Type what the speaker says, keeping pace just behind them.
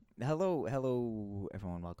Hello,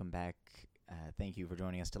 everyone. Welcome back. Thank you for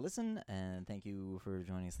joining us to listen, and thank you for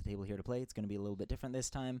joining us at the table here to play. It's going to be a little bit different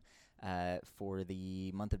this time. For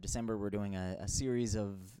the month of December, we're doing a series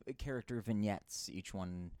of character vignettes, each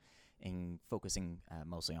one focusing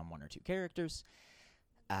mostly on one or two characters,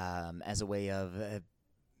 as a way of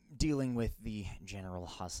dealing with the general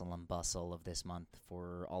hustle and bustle of this month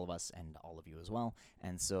for all of us and all of you as well.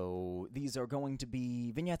 And so these are going to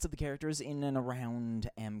be vignettes of the characters in and around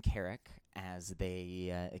Amcarrick as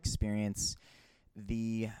they experience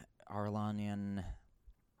the Arlonian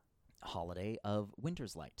holiday of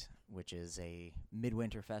Winterslight, which is a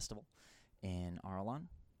midwinter festival in Arlon.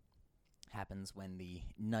 Happens when the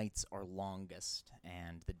nights are longest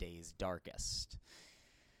and the days darkest.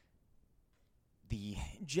 The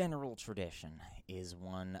general tradition is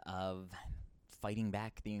one of fighting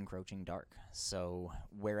back the encroaching dark. So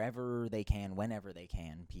wherever they can, whenever they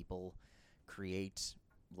can, people create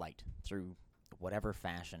light through whatever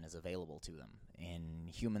fashion is available to them. In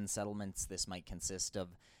human settlements, this might consist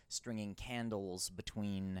of stringing candles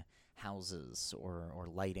between houses or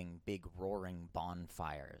lighting big roaring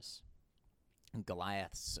bonfires.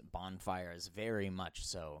 Goliath's bonfires, very much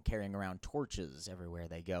so, carrying around torches everywhere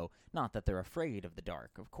they go. Not that they're afraid of the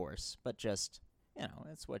dark, of course, but just,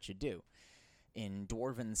 it's what you do. In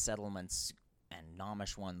dwarven settlements and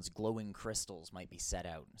gnomish ones, glowing crystals might be set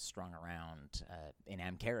out and strung around. In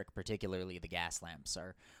Amcarrick, particularly, the gas lamps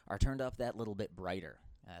are turned up that little bit brighter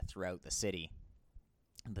throughout the city.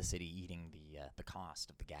 The city eating the cost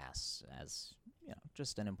of the gas as,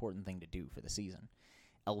 just an important thing to do for the season.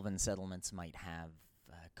 Elven settlements might have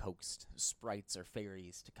coaxed sprites or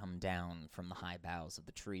fairies to come down from the high boughs of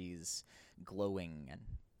the trees, glowing and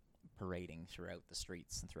parading throughout the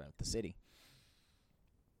streets and throughout the city.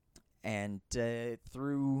 And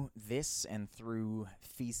through this and through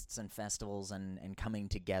feasts and festivals and coming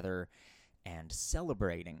together and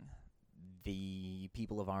celebrating, the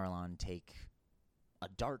people of Arlon take a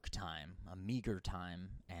dark time, a meager time,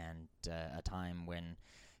 and a time when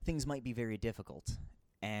things might be very difficult.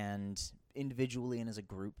 And individually and as a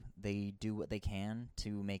group, they do what they can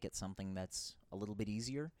to make it something that's a little bit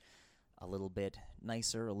easier, a little bit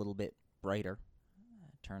nicer, a little bit brighter,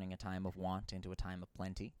 turning a time of want into a time of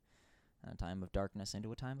plenty, a time of darkness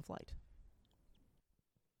into a time of light.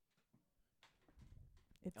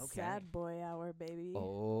 It's sad boy hour, baby.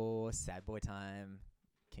 Oh, sad boy time.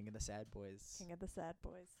 King of the sad boys. King of the sad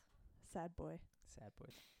boys. Sad boy. Sad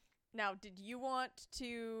boys. Now, did you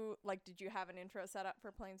have an intro set up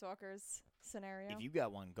for Plainswalker's scenario? If you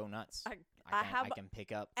got one, go nuts. I can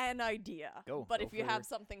pick up an idea. But if you have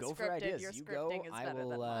something scripted, your scripting is better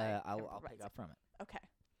than mine. I'll pick up from it. Okay.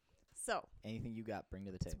 So. Anything you got, bring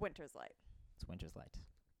to the table. It's Winterslight. It's Winterslight.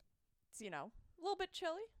 It's, a little bit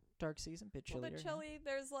chilly. Dark season, bit chillier. A little bit chilly.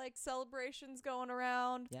 There's, celebrations going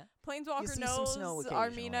around. Yeah. Planeswalker knows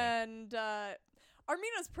Armina, and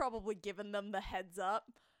Armina's probably given them the heads up.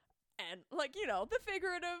 And, the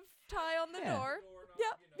figurative tie on the door.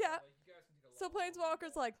 Yeah. So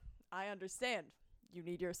Plainswalker's like, I understand. You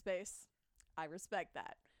need your space. I respect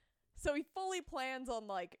that. So he fully plans on,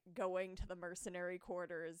 going to the mercenary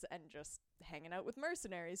quarters and just hanging out with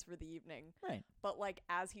mercenaries for the evening. Right. But,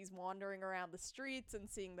 as he's wandering around the streets and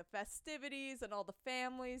seeing the festivities and all the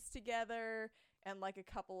families together and, a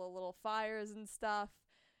couple of little fires and stuff,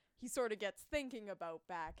 he sort of gets thinking about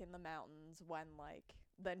back in the mountains when,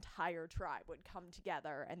 the entire tribe would come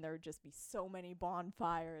together and there would just be so many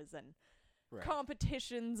bonfires and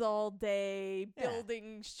competitions all day,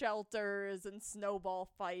 building shelters and snowball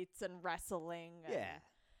fights and wrestling.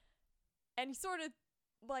 And he sort of,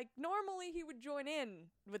 normally he would join in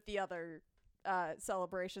with the other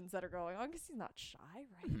celebrations that are going on because he's not shy,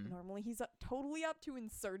 right? Mm-hmm. Normally he's totally up to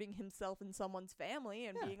inserting himself in someone's family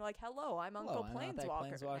and being like, hello, I'm Uncle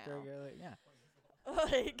Plainswalker now.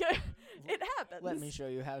 It happens. Let me show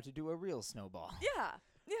you how to do a real snowball.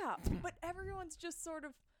 Yeah. But everyone's just sort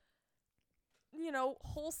of,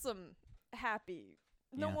 wholesome, happy.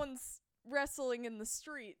 No one's wrestling in the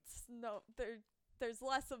streets. No, there's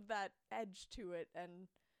less of that edge to it, and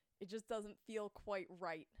it just doesn't feel quite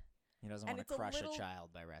right. He doesn't want to crush a child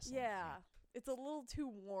by wrestling. Yeah, it's a little too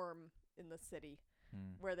warm in the city.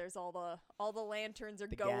 Where there's all the lanterns are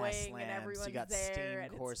going and everyone's you got there.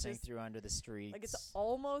 Steam coursing through under the streets. It's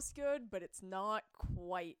almost good, but it's not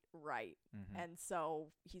quite right. Mm-hmm. And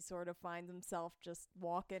so he sort of finds himself just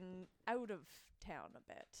walking out of town a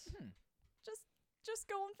bit. Just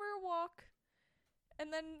going for a walk.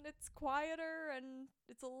 And then it's quieter and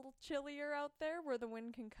it's a little chillier out there where the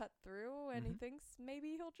wind can cut through. And he thinks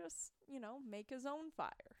maybe he'll just, make his own fire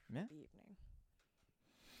for the evening.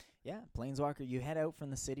 Yeah, Plainswalker, you head out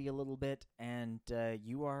from the city a little bit, and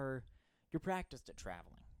you're practiced at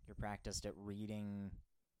traveling. You're practiced at reading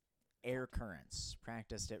air currents,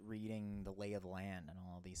 practiced at reading the lay of the land and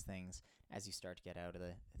all these things. As you start to get out of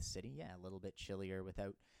the city, yeah, a little bit chillier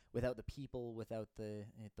without the people, without the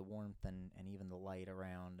warmth and even the light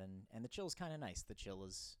around, and the chill's kind of nice. The chill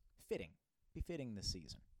is befitting the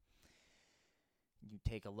season. You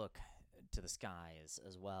take a look to the sky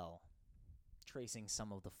as well, tracing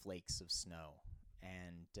some of the flakes of snow,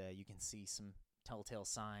 and you can see some telltale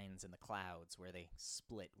signs in the clouds where they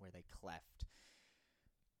split, where they cleft.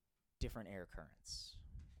 Different air currents.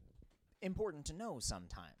 Important to know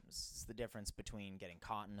sometimes. It's the difference between getting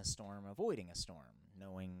caught in a storm, avoiding a storm,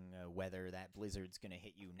 knowing whether that blizzard's going to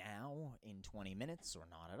hit you now in 20 minutes or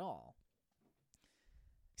not at all.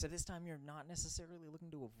 Except this time you're not necessarily looking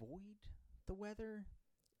to avoid the weather.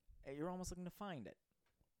 You're almost looking to find it.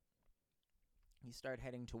 You start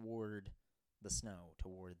heading toward the snow,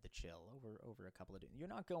 toward the chill, over a couple of days. You're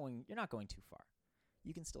not going too far.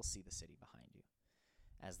 You can still see the city behind you.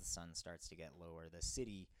 As the sun starts to get lower, the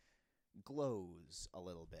city glows a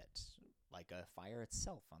little bit, like a fire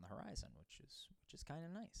itself on the horizon, which is kind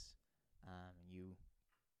of nice. You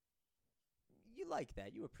like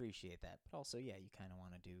that, you appreciate that, but also, yeah, you kind of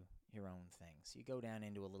want to do your own thing. So you go down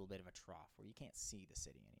into a little bit of a trough where you can't see the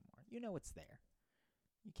city anymore. You know it's there.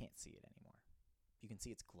 You can't see it anymore. You can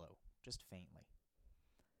see its glow, just faintly.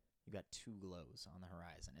 You got two glows on the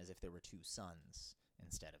horizon, as if there were two suns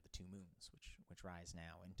instead of the two moons, which rise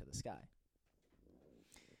now into the sky.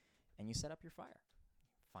 And you set up your fire.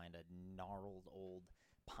 Find a gnarled old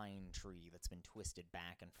pine tree that's been twisted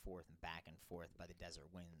back and forth by the desert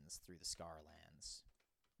winds through the Scarlands.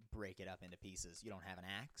 Break it up into pieces. You don't have an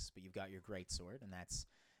axe, but you've got your greatsword, and that's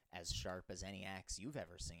as sharp as any axe you've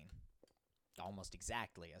ever seen. Almost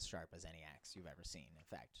exactly as sharp as any axe you've ever seen, in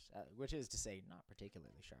fact. Which is to say, not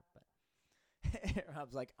particularly sharp, but...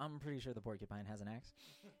 Rob's like, I'm pretty sure the porcupine has an axe.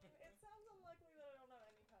 It sounds unlikely that I don't have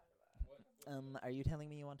any kind of axe. Are you telling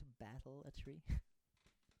me you want to battle a tree?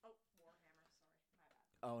 Oh,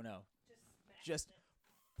 Warhammer, sorry, my bad. Oh, no. Just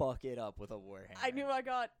fuck it up with a warhammer. I knew I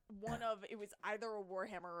got one of, it was either a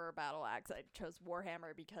Warhammer or a battle axe. I chose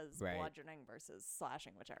Warhammer because bludgeoning versus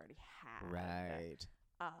slashing, which I already had. Right.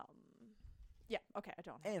 Yeah, okay, I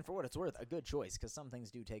don't have And for what it's worth, a good choice, because some things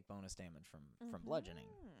do take bonus damage from bludgeoning.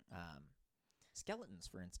 Skeletons,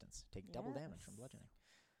 for instance, take double damage from bludgeoning.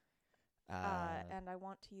 And I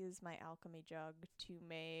want to use my alchemy jug to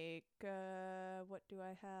make, what do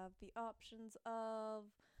I have the options of?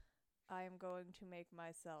 I am going to make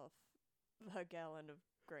myself a gallon of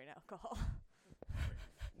grain alcohol.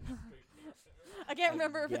 I can't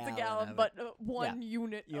remember if it's a gallon, but one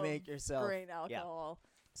unit you of make yourself, grain alcohol.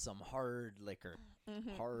 Some hard liquor.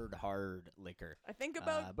 Hard liquor. I think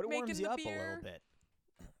about but it making warms you the up beer, a little bit.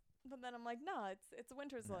 but then I'm like, no, it's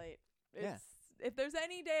Winterslight. Yeah. If there's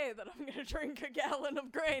any day that I'm going to drink a gallon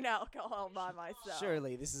of grain alcohol by myself.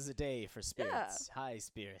 Surely this is a day for spirits. Yeah. High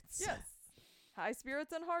spirits. Yes. High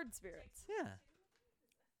spirits and hard spirits.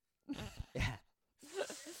 Yeah. Yeah.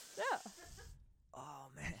 Yeah. Oh,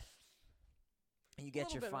 man. You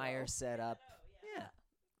get your fire set up. Yeah.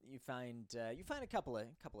 You find a couple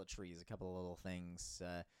of trees, a couple of little things,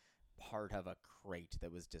 part of a crate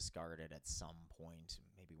that was discarded at some point,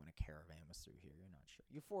 maybe when a caravan was through here, you're not sure.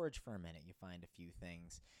 You forage for a minute, you find a few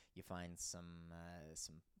things. You find some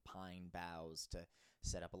pine boughs to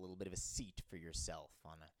set up a little bit of a seat for yourself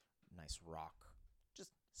on a nice rock. Just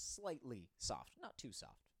slightly soft, not too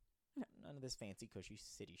soft. No. None of this fancy cushy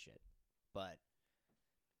city shit, but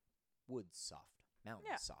wood soft,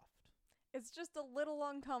 mountain soft. It's just a little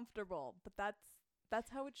uncomfortable, but that's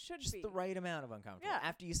how it should be. Just the right amount of uncomfortable. Yeah.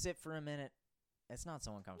 After you sit for a minute, it's not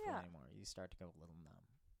so uncomfortable anymore. You start to go a little numb.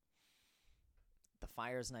 The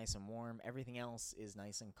fire's nice and warm. Everything else is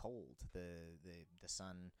nice and cold. The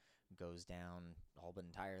sun goes down all but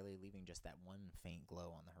entirely, leaving just that one faint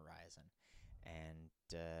glow on the horizon. And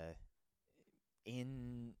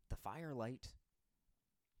in the firelight,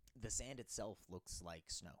 the sand itself looks like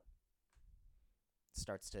snow. It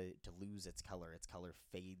starts to lose its color. Its color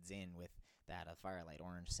fades in with that of firelight,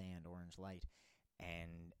 orange sand, orange light.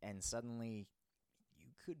 And suddenly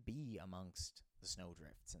you could be amongst the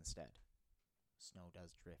snowdrifts instead. Snow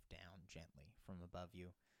does drift down gently from above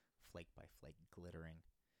you, flake by flake glittering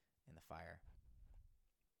in the fire.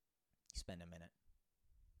 You spend a minute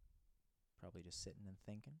probably just sitting and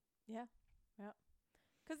thinking. Yeah.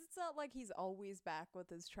 Because it's not like he's always back with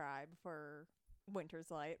his tribe for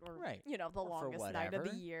Winterslight or, the longest night of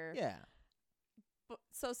the year. Yeah. But,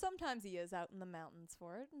 so sometimes he is out in the mountains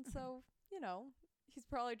for it. And so, he's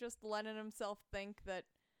probably just letting himself think that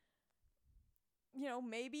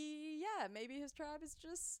maybe his tribe is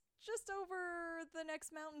just over the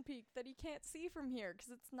next mountain peak that he can't see from here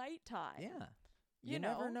because it's nighttime. Yeah. You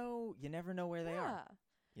never know. You never know where they are.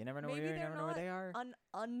 You never know Maybe where, you never know where they are. An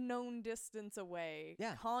unknown distance away.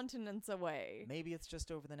 Yeah. Continents away. Maybe it's just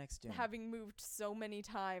over the next dune. Having moved so many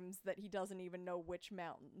times that he doesn't even know which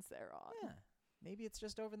mountains they're on. Yeah. Maybe it's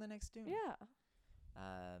just over the next dune. Yeah.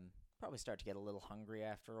 Probably start to get a little hungry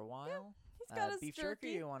after a while. Yeah. He's got his beef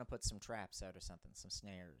jerky. You want to put some traps out or something, some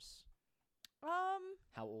snares.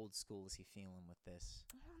 How old school is he feeling with this?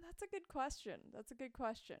 Oh, that's a good question.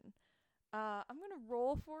 I'm going to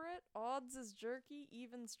roll for it. Odds is jerky,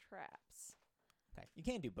 evens traps. Okay. You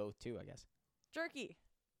can do both, too, I guess. Jerky.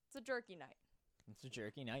 It's a jerky night. It's a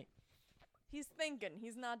jerky night. He's thinking.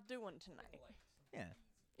 He's not doing tonight. Yeah.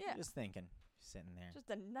 Yeah. Just thinking. Sitting there. Just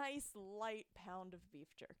a nice, light pound of beef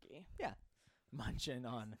jerky. Yeah. Munching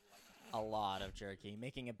on a lot of jerky.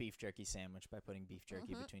 Making a beef jerky sandwich by putting beef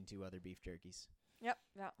jerky between two other beef jerkies. Yep.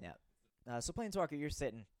 Yeah. So Plainswalker, you're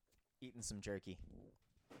sitting, eating some jerky.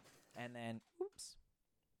 And then,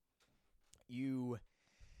 you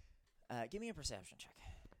give me a perception check.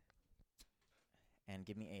 And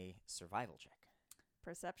give me a survival check.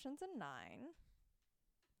 Perception's a 9.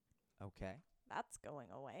 Okay. That's going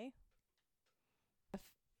away.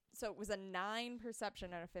 So it was a 9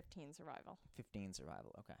 perception and a 15 survival. 15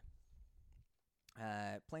 survival, okay.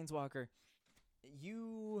 Plainswalker,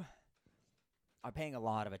 you are paying a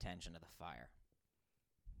lot of attention to the fire.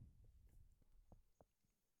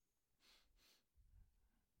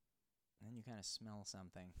 And then you kind of smell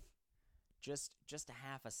something. Just a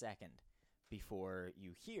half a second before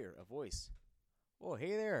you hear a voice. Oh,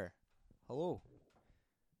 hey there. Hello.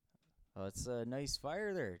 Oh, it's a nice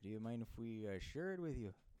fire there. Do you mind if we share it with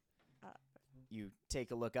you? You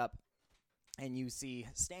take a look up, and you see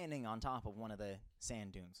standing on top of one of the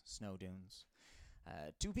sand dunes, snow dunes,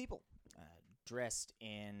 two people dressed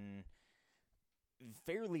in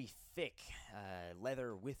fairly thick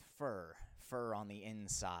leather with fur on the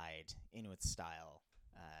inside, Inuit style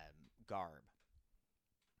garb.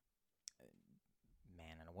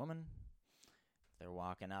 Man and a woman. They're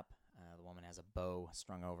walking up. The woman has a bow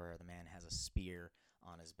strung over her. The man has a spear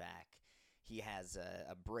on his back. He has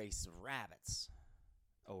a brace of rabbits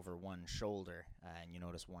over one shoulder, and you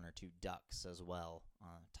notice one or two ducks as well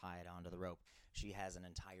tied onto the rope. She has an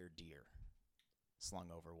entire deer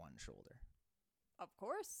slung over one shoulder. Of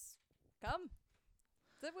course. Come.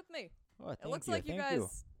 Sit with me. Oh, it looks like you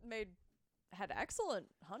guys had excellent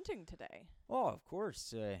hunting today. Oh, of course.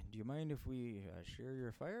 Do you mind if we share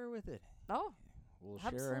your fire with it? Oh, we'll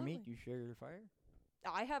absolutely. Share our meat. You share your fire?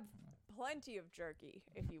 I have plenty of jerky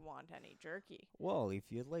if you want any jerky. Well,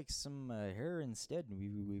 if you'd like some hair instead,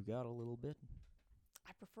 we've got a little bit.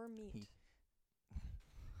 I prefer meat.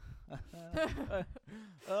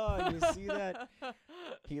 Oh, you see that?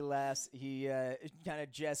 He laughs. He kind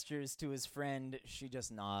of gestures to his friend. She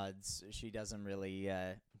just nods. She doesn't really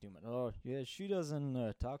do much. Oh, yeah, she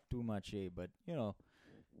doesn't talk too much, but,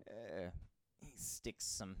 he sticks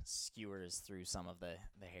some skewers through some of the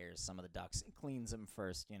hairs, some of the ducks, and cleans them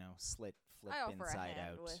first, flip I offer inside a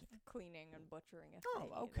hand out. With cleaning and butchering if they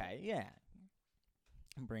need okay, it. yeah.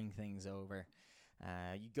 Bring things over.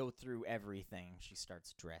 You go through everything. She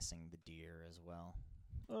starts dressing the deer as well.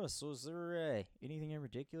 Oh, so is there anything in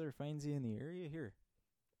particular finds you in the area here?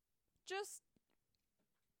 Just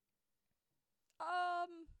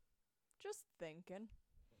thinking.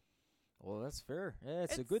 Well, that's fair. Yeah,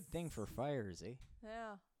 it's a good thing for fires, eh?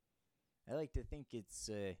 Yeah. I like to think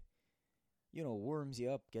it's, warms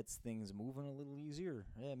you up, gets things moving a little easier.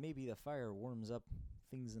 Yeah, maybe the fire warms up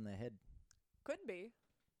things in the head. Could be.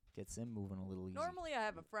 Gets them moving a little easier. Normally I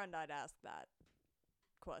have a friend I'd ask that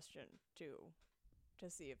question to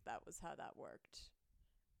see if that was how that worked.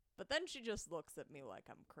 But then she just looks at me like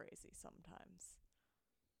I'm crazy sometimes.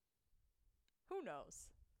 Who knows?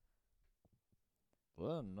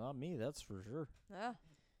 Well, not me, that's for sure. Yeah.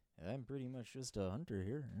 I'm pretty much just a hunter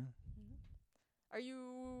here. Yeah. Mm-hmm. Are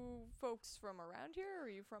you folks from around here? Or are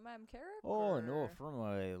you from Amcarrick? Oh, no, from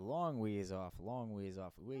a long ways off.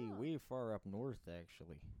 Way far up north,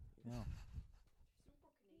 actually. Yeah.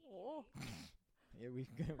 Oh. Yeah, we've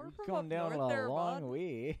from come up down north there, a long bud.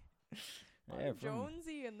 way. I'm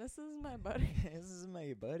Jonesy, and this is my buddy. This is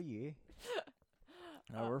my buddy, eh?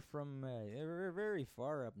 We're from, we're very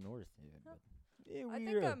far up north. Yeah, but I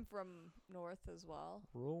think I'm from north as well.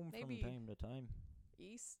 Roam Maybe from time to time.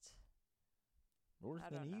 East? North I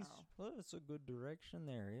and don't east. know. Well, it's a good direction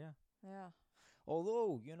there, yeah. Yeah.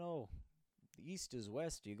 Although, east is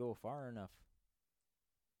west, you go far enough.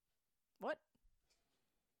 What?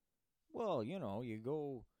 Well, you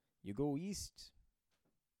go east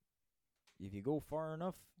if you go far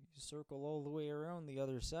enough, you circle all the way around the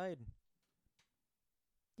other side,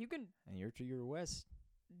 You can and you're to your west.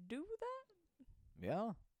 do that?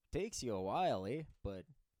 Yeah, takes you a while, eh? But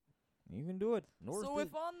you can do it. North, So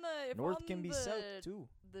if on the north can be south too.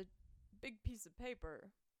 the big piece of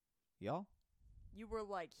paper, Yeah. you were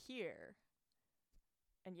like here,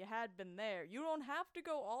 and you had been there, you don't have to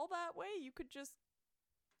go all that way. You could just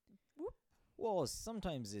whoop. Well,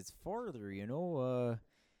 sometimes it's farther, you know.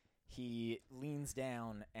 He leans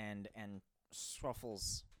down and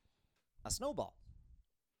shuffles a snowball.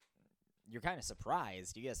 You're kind of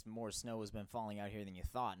surprised. You guess more snow has been falling out here than you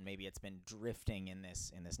thought, and maybe it's been drifting in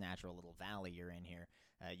this natural little valley you're in here.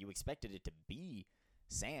 You expected it to be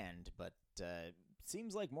sand, but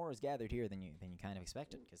seems like more is gathered here than you kind of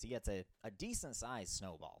expected, because he gets a decent sized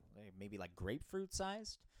snowball, maybe like grapefruit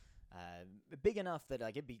sized, big enough that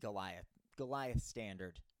like it'd be Goliath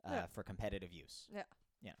standard for competitive use. Yeah.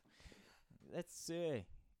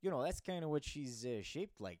 You know, that's kind of what she's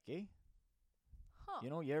shaped like, eh? Huh. You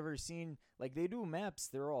know, you ever seen, like, they do maps,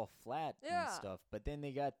 they're all flat and stuff, but then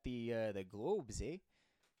they got the globes, eh?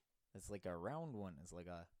 It's like a round one. It's like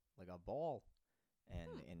a ball,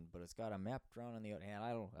 but it's got a map drawn on the other hand.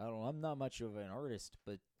 I'm not much of an artist,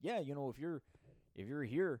 but yeah, you know, if you're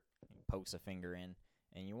here, you pokes a finger in,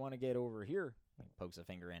 and you want to get over here, you pokes a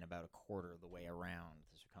finger in about a quarter of the way around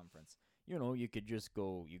the circumference. You know, you could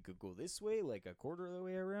go this way, like a quarter of the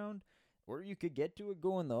way around, or you could get to it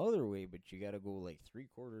going the other way, but you got to go like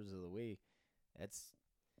 3/4 of the way. That's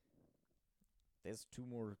 2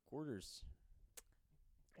 more quarters.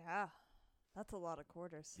 Yeah, that's a lot of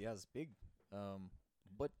quarters. Yeah, it's big.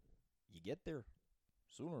 But you get there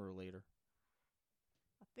sooner or later.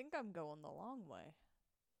 I think I'm going the long way.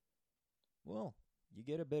 Well, you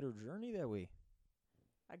get a better journey that way.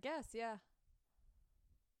 I guess, yeah.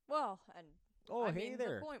 Well, and Oh, I hey mean,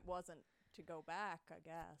 there. the point wasn't to go back, I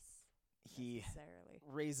guess. He necessarily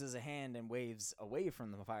raises a hand and waves away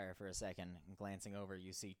from the fire for a second, and glancing over,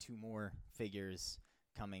 you see 2 more figures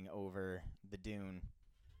coming over the dune.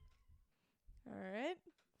 All right.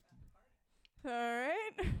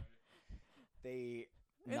 They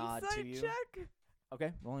nod to you. Insight check.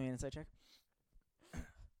 Okay, roll me an insight check. What do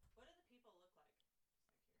the people look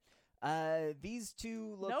like? These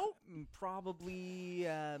two look probably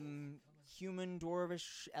human,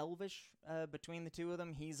 dwarvish, elvish. Between the two of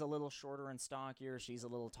them, he's a little shorter and stockier. She's a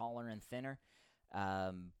little taller and thinner.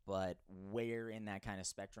 But where in that kind of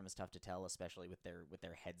spectrum is tough to tell, especially with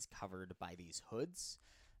their heads covered by these hoods.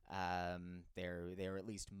 They're at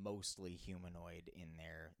least mostly humanoid in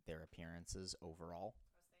their appearances overall.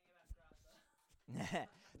 I was thinking about Graza.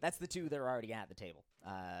 That's the two that are already at the table,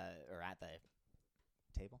 or at the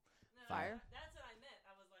table. No, Fire. that's what I meant.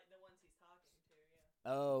 I was like the ones he's talking to.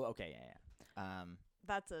 Yeah. Oh, okay, yeah.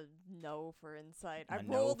 That's a no for insight. I A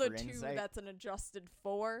no rolled a for 2. insight? That's an adjusted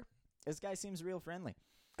 4. This guy seems real friendly.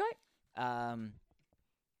 Okay.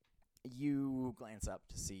 You glance up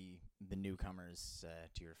to see the newcomers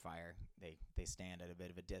to your fire. They stand at a bit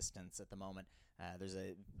of a distance at the moment. There's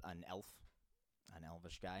an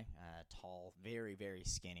elvish guy, tall, very, very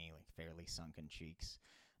skinny, like fairly sunken cheeks.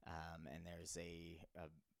 And there's a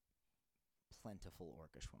plentiful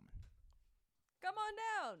orcish woman. Come on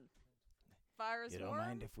down. Fire's You don't warm.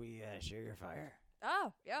 mind if we share your fire?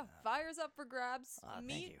 Oh, yeah. Fire's up for grabs. Thank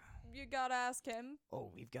Meat, you. you gotta ask him.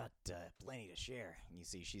 Oh, we've got plenty to share. And you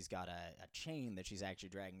see she's got a chain that she's actually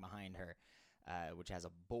dragging behind her, which has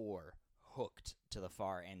a boar hooked to the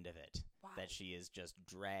far end of it. Wow. That she is just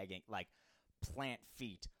dragging, like plant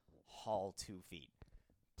feet, haul 2 feet.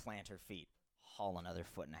 Plant her feet, haul another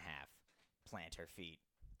 1.5 feet. Plant her feet.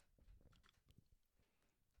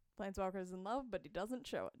 Plainswalker's in love, but he doesn't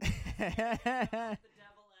show it. The devil-esque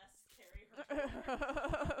carry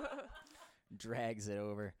her. Drags it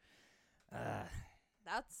over. I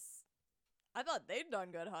thought they'd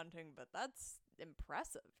done good hunting, but that's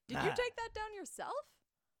impressive. Did you Nah. take that down yourself?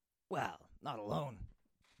 Well, not alone.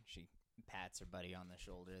 She pats her buddy on the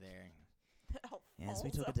shoulder there. Yes,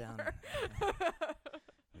 we took it down.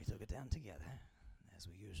 We took it down together, as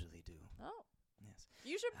we usually do. Oh. Yes.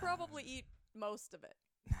 You should probably eat most of it.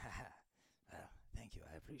 Well, thank you.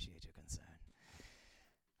 I appreciate your concern.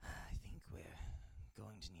 I think we're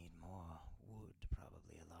going to need more wood,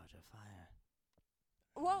 probably a larger fire.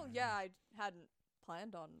 Well, yeah, I hadn't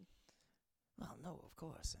planned on. Well, no, of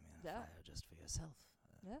course. I mean, a Yeah. fire just for yourself.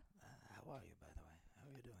 Yeah. How are you, by the way? How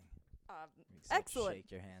are you doing? Excellent.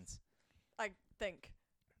 Shake your hands. I think.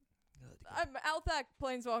 Good. I'm Althak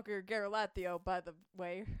Plainswalker Garalathio, by the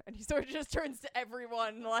way. And he sort of just turns to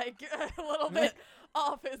everyone, like, a little bit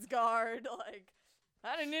off his guard. Like,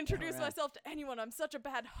 I didn't introduce around. myself to anyone. I'm such a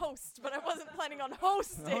bad host, but I wasn't planning on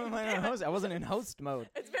hosting. I wasn't in host mode.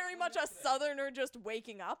 It's very much a southerner just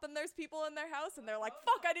waking up and there's people in their house and they're like,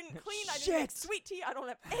 fuck, I didn't clean, I didn't make Shit. sweet tea, I don't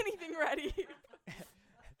have anything ready.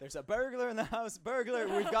 There's a burglar in the house. Burglar,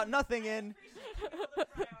 we've got nothing in.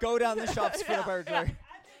 Go down the shops for the burglar.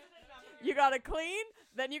 You gotta clean,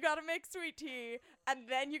 then you gotta make sweet tea, and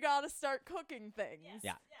then you gotta start cooking things.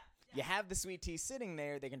 Yeah. You have the sweet tea sitting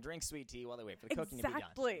there. They can drink sweet tea while they wait for the cooking to be done.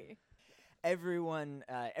 Exactly. Everyone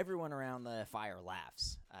around the fire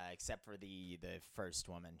laughs, except for the first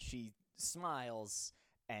woman. She smiles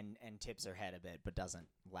and tips her head a bit, but doesn't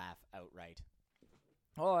laugh outright.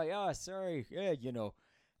 Oh yeah, sorry. Yeah,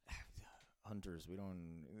 hunters. We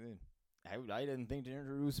don't. I didn't think to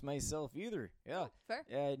introduce myself either. Yeah.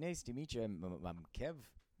 Fair. Nice to meet you. I'm Kev.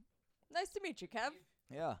 Nice to meet you, Kev.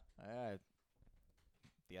 Yeah.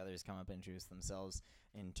 The others come up and introduce themselves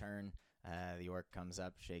in turn. The orc comes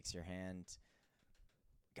up, shakes your hand.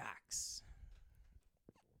 Gax.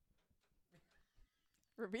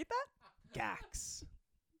 Repeat that? Gax.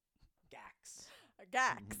 Gax.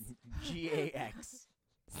 Gax. G-A-X.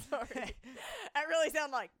 Sorry. That really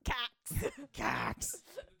sounded like cax. Gax.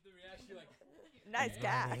 The reaction, like, Nice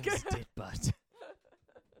My gax. name's Ditbutt.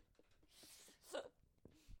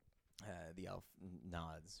 The elf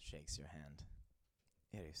nods, shakes your hand.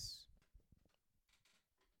 Eris.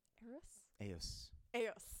 Eris? Eos.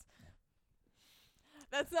 Eos.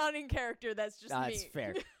 That's not in character, that's just me. That's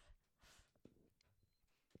fair.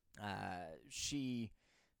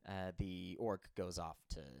 The orc goes off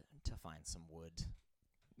to find some wood.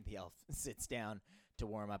 The elf sits down to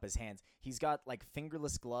warm up his hands. He's got like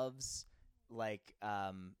fingerless gloves, like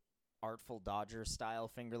Artful Dodger style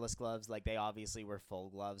fingerless gloves. Like they obviously were full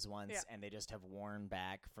gloves once, Yeah. and they just have worn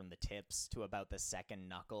back from the tips to about the second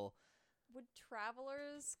knuckle. Would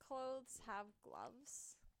travelers' clothes have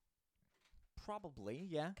gloves? Probably,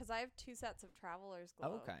 yeah. Because I have 2 sets of travelers'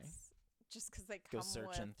 gloves. Okay. Just because they Go come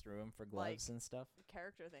searching with through them for gloves and stuff.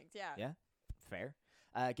 character things. Yeah. Yeah, fair.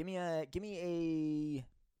 Give me a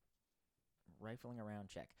rifling around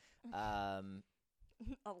check. A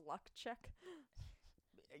luck check.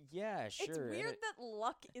 Yeah, sure. It's weird that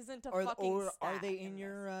luck isn't a or fucking stat are they in this.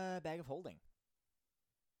 your bag of holding?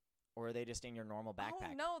 Or are they just in your normal Oh,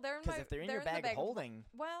 backpack? no, they're in Because my. if they're in they're your the bag of holding,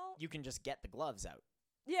 well, you can just get the gloves out.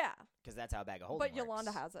 yeah, Because that's how a bag of holding but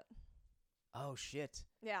Yolanda works. has it. Oh, shit.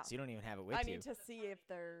 Yeah. So you don't even have it with I you. need to see if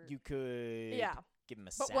they're. You could Yeah. give him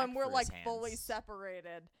a But sack when we're for like his fully hands.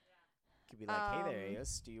 separated, Could be like, hey there, Um,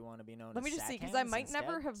 Eos, do you want to be known let as me just see, sack because I hands might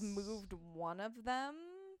never instead? have moved one of them.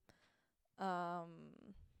 I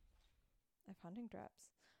have hunting traps.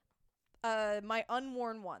 My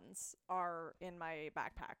unworn ones are in my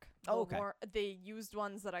backpack. Oh, okay. The used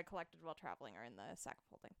ones that I collected while traveling are in the sack of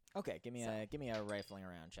holding. Okay, give me So- a rifling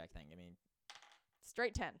around check thing. Give me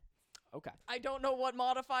Straight 10. okay. I don't know what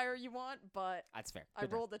modifier you want, but That's fair. I Good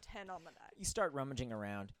enough. rolled a 10 on the die. You start rummaging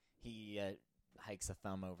around. He hikes a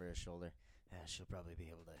thumb over his shoulder. She'll probably be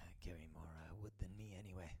able to carry more wood than me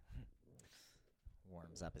anyway.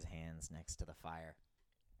 Warms up his hands next to the fire.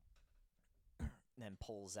 Then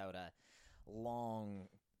pulls out a long,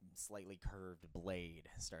 slightly curved blade.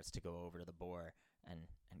 Starts to go over to the boar and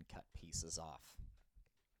cut pieces off.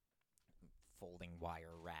 Folding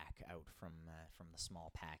wire rack out from the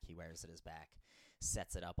small pack he wears at his back.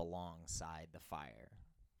 Sets it up alongside the fire.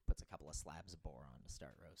 Puts a couple of slabs of boar on to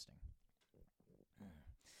start roasting.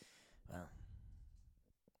 Well,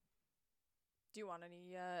 Do you want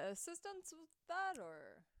any assistance with that,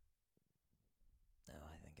 or? no,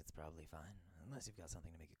 I think it's probably fine. Unless you've got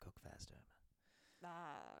something to make it cook faster.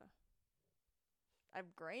 I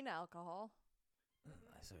have grain alcohol.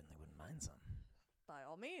 I certainly wouldn't mind some. By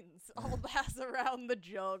all means, I'll pass around the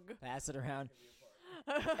jug. Pass it around.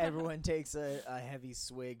 Everyone takes a heavy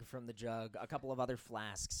swig from the jug. A couple of other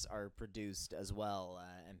flasks are produced as well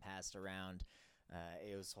and passed around.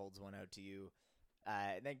 Eos holds one out to you.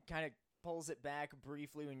 Then kind of pulls it back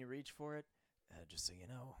briefly when you reach for it. Just so you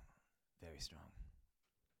know, very strong.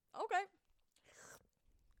 Okay.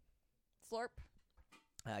 Slurp.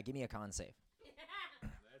 Give me a con save.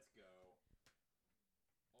 Let's go.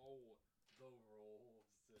 Oh, the rolls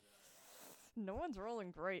today. No one's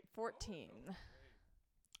rolling great. 14.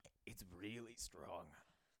 It's really strong.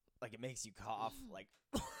 Like, it makes you cough. Like,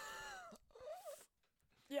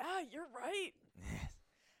 Yeah, you're right.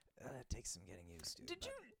 it takes some getting used to. Do but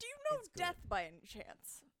you know it's good. Death by any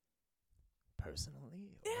chance? Personally?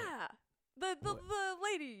 or- Yeah. The What?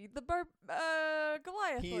 lady, the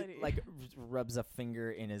Goliath He lady. rubs a finger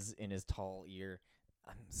in his tall ear.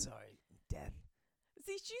 I'm sorry, Death.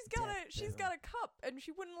 See, she's Death got a cup, and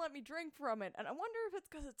she wouldn't let me drink from it. And I wonder if it's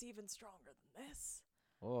because it's even stronger than this.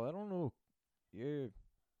 Oh, I don't know. Yeah,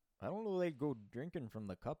 I don't know. They go drinking from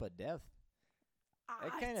the cup of death.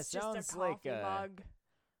 That kinda It's just sounds a like, coffee mug.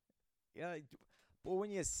 Yeah, but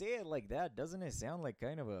when you say it like that, doesn't it sound like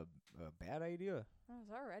kind of a bad idea? I was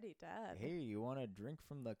already dead. Hey, you want to drink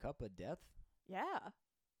from the cup of death? Yeah.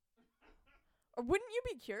 Or wouldn't you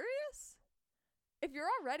be curious? If you're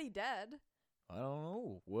already dead, I don't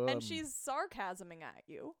know. Well, and she's sarcasming at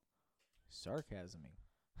you. sarcasming.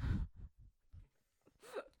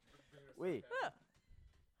 Wait, Yeah.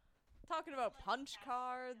 Talking about punch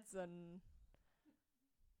cards and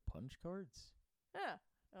punch cards? yeah.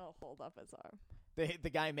 I'll hold up his arm. The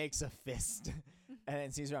guy makes a fist and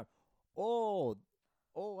then sees around. Oh,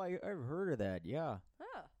 I've heard of that. Yeah.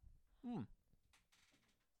 Yeah.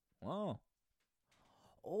 Wow.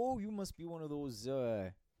 Oh, you must be one of those.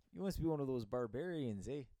 You must be one of those barbarians,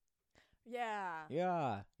 eh?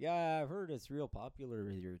 Yeah. Yeah. I've heard it's real popular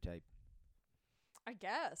with your type. I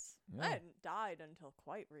guess. Yeah. I hadn't died until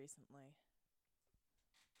quite recently.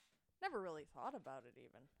 Never really thought about it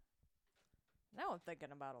even. Now I'm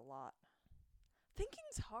thinking about a lot.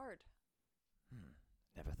 Thinking's hard.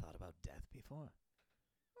 Never thought about death before.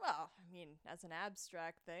 Well, I mean, as an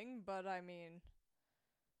abstract thing, but I mean,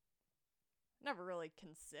 never really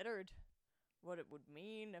considered what it would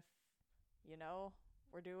mean if,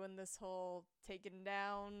 we're doing this whole taking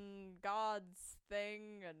down gods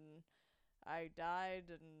thing and I died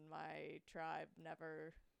and my tribe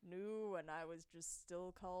never knew and I was just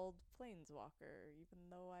still called Plainswalker even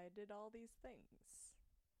though I did all these things.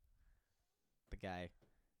 The guy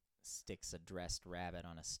sticks a dressed rabbit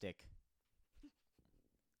on a stick.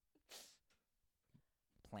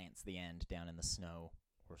 Plants the end down in the snow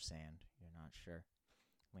or sand. You're not sure.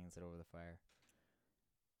 Leans it over the fire.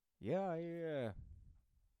 Yeah, I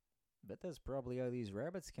bet that's probably how these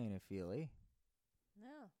rabbits kind of feel, eh?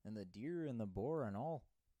 Yeah. And the deer and the boar and all.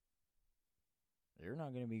 They're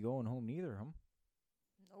not going to be going home neither, huh?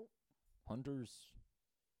 Nope. Hunters.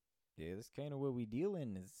 Yeah, that's kind of what we deal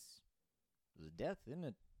in is death, isn't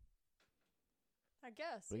it? I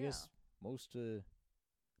guess, But I yeah. guess most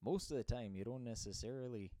of the time you don't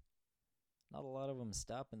necessarily. Not a lot of them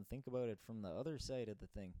stop and think about it from the other side of the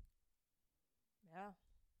thing. Yeah.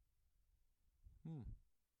 Hmm.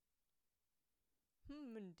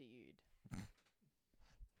 Indeed.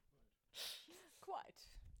 Quite.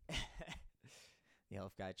 The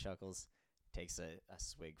elf guy chuckles, takes a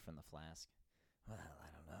swig from the flask. Well, I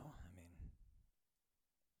don't know. I mean,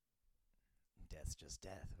 death's just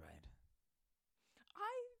death, right?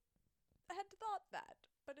 I had thought that,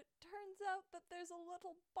 but it turns out that there's a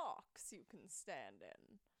little box you can stand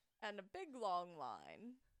in, and a big long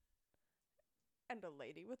line, and a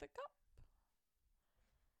lady with a cup.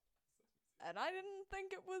 And I didn't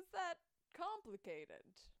think it was that complicated.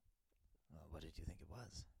 Well, what did you think it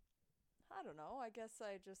was? I don't know. I guess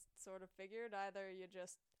I just sort of figured either you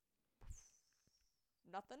just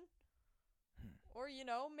nothing. Or,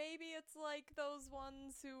 maybe it's like those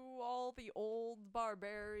ones who, all the old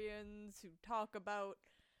barbarians who talk about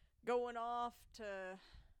going off to,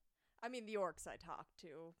 the orcs I talked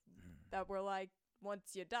to, that were like,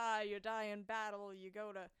 once you die in battle, you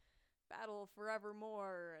go to battle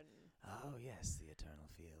forevermore, and... Oh, yes, the Eternal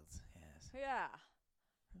Fields, yes. Yeah.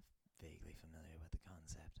 Vaguely familiar with the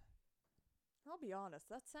concept. I'll be honest,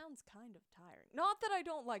 that sounds kind of tiring. Not that I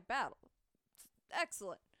don't like battle. It's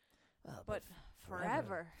excellent. Well, But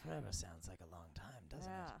forever. Forever sounds like a long time, doesn't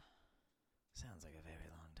Yeah. it? Sounds like a very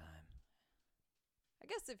long time. I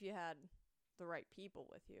guess if you had the right people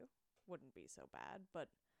with you, wouldn't be so bad, but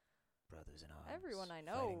Brothers in arms. everyone I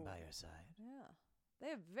Fighting know... by your side. Yeah. They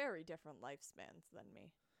have very different lifespans than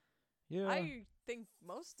me. Yeah. I think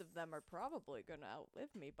most of them are probably going to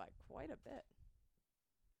outlive me by quite a bit.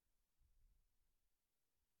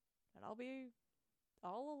 And I'll be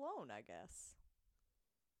all alone, I guess.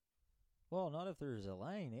 Well, not if there's a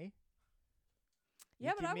line, eh?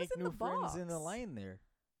 Yeah, you but can I was make in new the box. friends in the line there.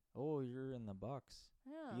 Oh, you're in the box.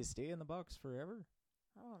 Yeah. You stay in the box forever?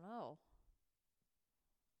 I don't know.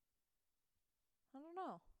 I don't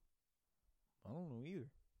know. I don't know either.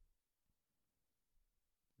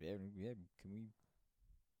 Yeah, can we...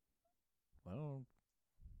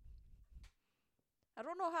 I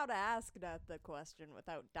don't know how to ask that the question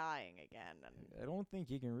without dying again, and I don't think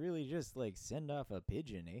you can really just, send off a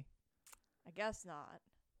pigeon, eh? I guess not.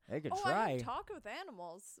 I could I try. can talk with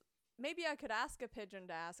animals. Maybe I could ask a pigeon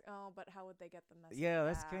to ask. Oh, but how would they get the message? Yeah,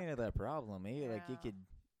 that's back? kind of the problem, eh? Like, you Yeah. could...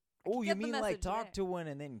 I could Oh, you get the mean, message talk there. to one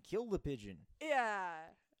and then kill the pigeon? Yeah.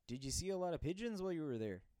 Did you see a lot of pigeons while you were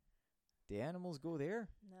there? The animals go there?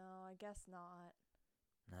 No, I guess not.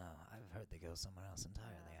 No, I've heard they go somewhere else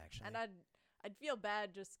entirely, actually. And I'd feel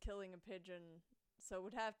bad just killing a pigeon, so it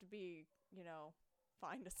would have to be,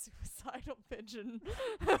 find a suicidal pigeon.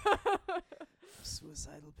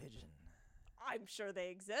 Suicidal pigeon. I'm sure they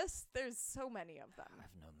exist. There's so many of them.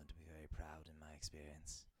 I've known them to be very proud in my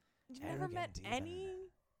experience. You've never met Arrogant even. any?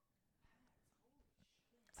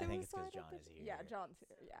 I think it's because suicidal John is pigeon- here. Yeah, John's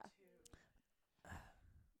here, yeah.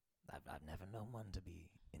 I've never known one to be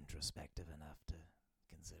introspective enough to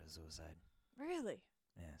consider suicide. Really?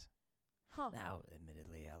 Yes. Huh. Now,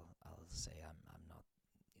 admittedly, I'll say I'm not,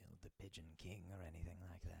 the pigeon king or anything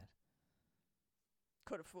like that.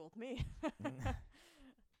 Could have fooled me. I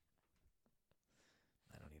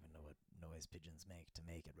don't even know what noise pigeons make to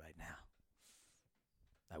make it right now.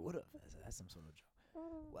 I would have as some sort of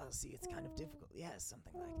joke. Well, see, it's kind of difficult. Yes,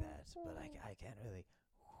 something like that. But I can't really.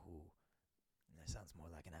 Ooh. That sounds more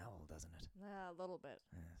like an owl, doesn't it? Yeah, a little bit.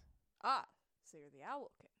 Yes. Ah, so you're the Owl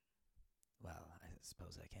King. Well, I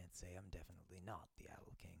suppose I can't say I'm definitely not the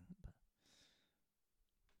Owl King, but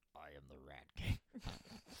I am the Rat King.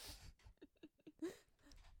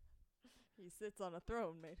 He sits on a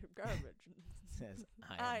throne made of garbage and says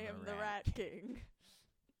I am the Rat King.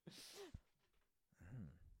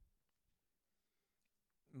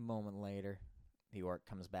 Moment later, the orc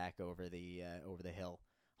comes back over the hill,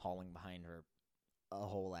 hauling behind her a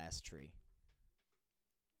whole ass tree.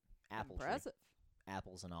 Apple Impressive. tree.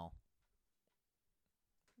 Apples and all.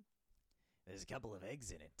 There's a couple of eggs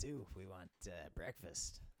in it, too, if we want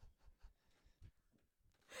breakfast.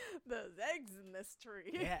 There's eggs in this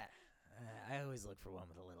tree. Yeah. I always look for one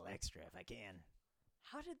with a little extra if I can.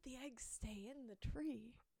 How did the eggs stay in the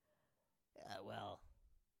tree? Well,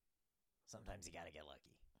 sometimes you gotta get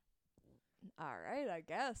lucky. All right, I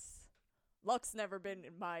guess. Luck's never been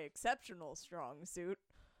in my exceptional strong suit.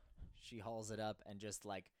 She hauls it up and just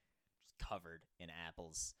covered in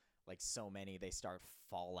apples. Like so many, they start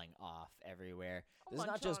falling off everywhere. I'll There's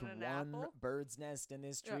not munch just on an one apple. bird's nest in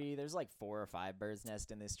this tree. There's like 4 or 5 bird's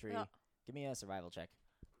nests in this tree. Yeah. Give me a survival check.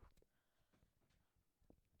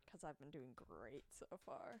 Because I've been doing great so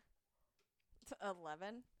far.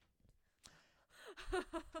 11.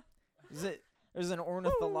 There's an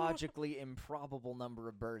ornithologically improbable number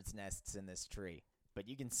of bird's nests in this tree, but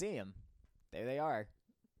you can see them. There they are.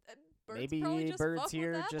 Birds probably Maybe just birds fuck with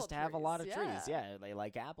here apple just have a lot of trees. trees. Yeah, they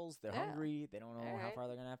like apples. They're Yeah. hungry. They don't know how Alright. far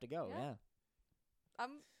they're gonna have to go. Yeah. Yeah.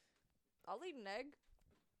 I'll eat an egg.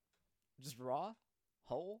 Just raw,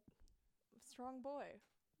 whole, Strong boy.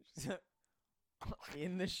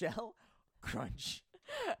 in the shell, crunch.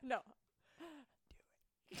 No.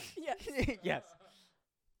 Yes. Yes.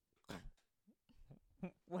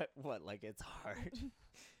 What? Like it's hard.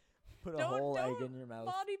 Put a whole egg in your mouth.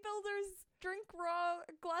 Bodybuilders drink raw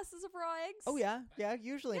glasses of raw eggs? Oh yeah.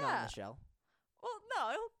 Usually not in Yeah. the shell. Well, no,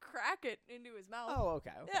 he'll crack it into his mouth. Oh,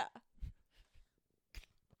 okay. Yeah.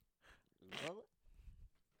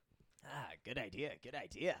 Good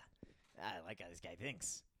idea. I like how this guy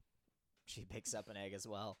thinks. She picks up an egg as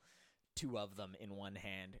well. 2 of them in one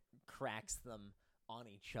hand, cracks them on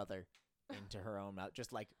each other into her own mouth,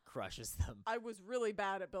 just crushes them. I was really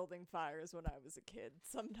bad at building fires when I was a kid.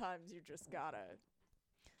 Sometimes you just gotta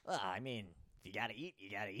Well, I mean, if you gotta eat, you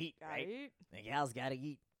gotta eat, right? eat. The gal's gotta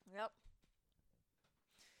eat. Yep.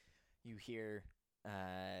 You hear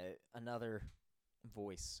another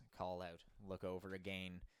voice call out. Look over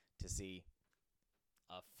again to see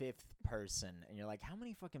a 5th person, and you're like, how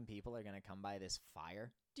many fucking people are gonna come by this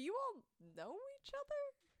fire? Do you all know each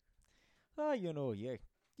other? Oh,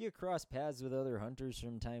 you cross paths with other hunters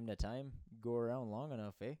from time to time. Go around long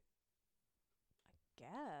enough, eh?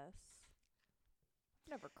 Guess. I've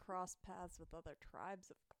never crossed paths with other tribes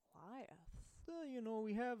of Goliaths. Well,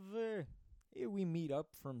 we have, we meet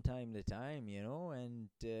up from time to time, and,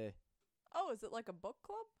 Oh, is it like a book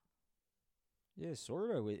club? yeah,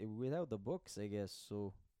 sort of, without the books, I guess,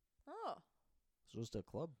 so Oh, it's just a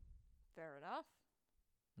club. fair enough.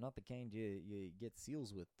 Not the kind you get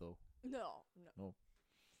seals with, though. No. No.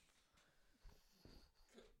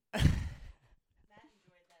 Matt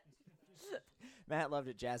enjoyed that too. Matt loved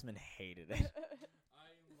it. Jasmine hated it.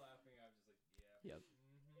 I'm laughing. I'm just like, yeah. Yep.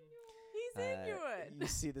 He's into it. You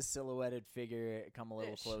see the silhouetted figure come a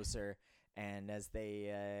little Ish. closer, and as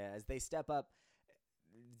they step up,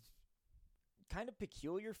 kind of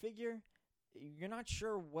peculiar figure. You're not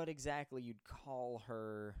sure what exactly you'd call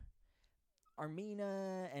her.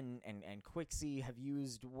 Armina and Quixie have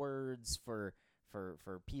used words for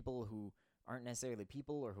people who aren't necessarily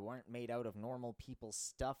people or who aren't made out of normal people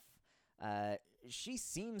stuff. She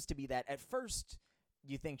seems to be that. At first,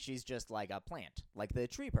 you think she's just like a plant, like the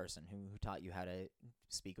tree person who taught you how to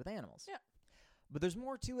speak with animals. Yeah. But there's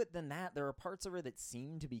more to it than that. There are parts of her that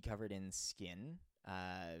seem to be covered in skin,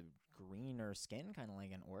 greener skin, kind of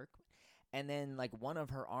like an orc. And then, like, one of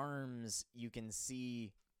her arms, you can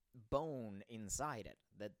see bone inside it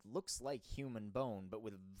that looks like human bone, but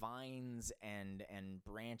with vines and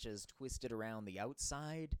branches twisted around the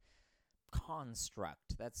outside.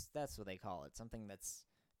 Construct. That's what they call it. Something that's,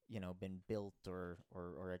 been built or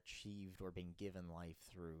achieved or been given life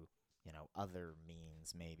through, other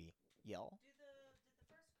means, maybe. Yell. Did the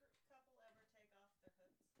first couple ever take off their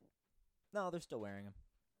hoods? No, they're still wearing them.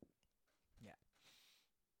 Yeah.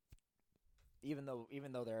 Even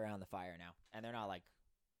though they're around the fire now, and they're not like,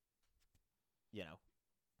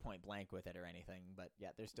 point blank with it or anything, but yeah,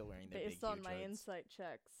 they're still wearing their big, Based on huge my hoods. insight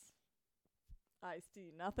checks, I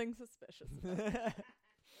see nothing suspicious. I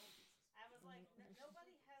was like,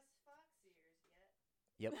 nobody has fox ears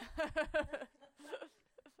yet. Yep.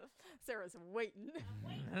 Sarah's waiting. I'm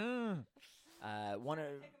waiting. One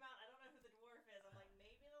of Pick 'em out. I don't know who the dwarf is. I'm like,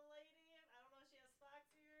 maybe the lady. I don't know if she has fox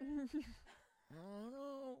ears. oh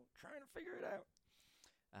no, trying to figure it out.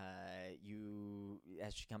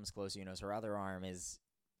 As she comes closer, you notice her other arm is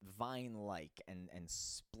vine-like and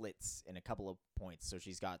splits in a couple of points. So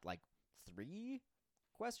she's got like 3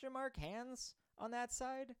 question mark hands on that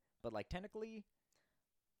side, but like tentacly.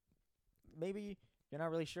 Maybe you're not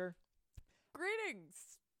really sure.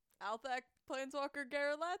 Greetings, Althak Plainswalker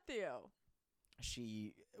Garalathio.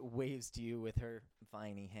 She waves to you with her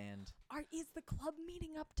viney hand. Is the club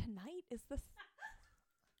meeting up tonight? Is this?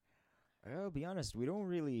 I'll be honest, we don't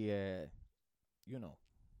really,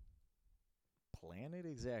 plan it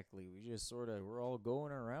exactly. We just we're all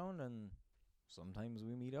going around and sometimes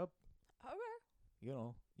we meet up.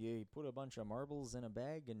 Okay. You put a bunch of marbles in a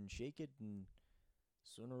bag and shake it, and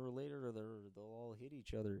sooner or later they'll all hit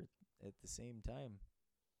each other at the same time.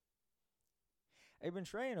 I've been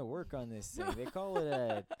trying to work on this thing. They call it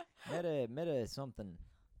a meta something.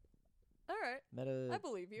 All right. Meta. I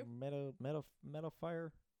believe you. Meta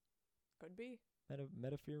fire. Could be.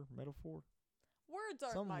 Metaphor. Words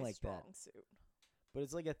aren't Something my like strong that. suit. But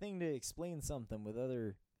it's like a thing to explain something with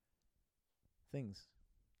other things.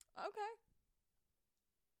 Okay.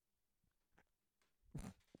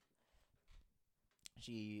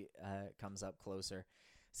 She comes up closer.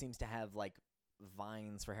 Seems to have like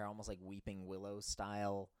vines for hair, almost like weeping willow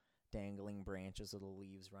style, dangling branches with the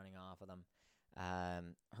leaves running off of them.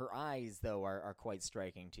 Her eyes, though, are quite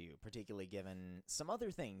striking to you, particularly given some other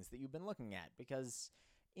things that you've been looking at, because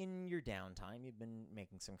in your downtime, you've been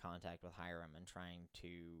making some contact with Hiram and trying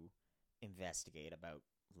to investigate about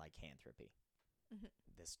lycanthropy. Mhm.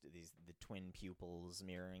 The twin pupils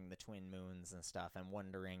mirroring the twin moons and stuff, and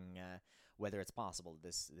wondering whether it's possible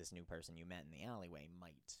this new person you met in the alleyway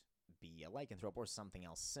might be a lycanthrope or something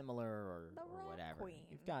else similar or The Rat whatever. Queen.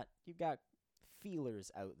 You've got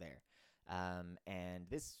feelers out there. And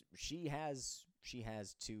she has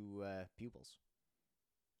 2 pupils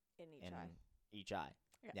In each in eye. each eye.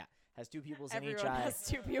 Yeah. Has 2 pupils in each Everyone eye. has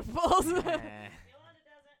 2 pupils. Eh, Yolanda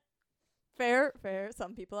doesn't. Fair.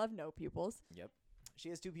 Some people have no pupils. yep. She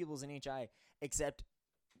has 2 pupils in each eye, except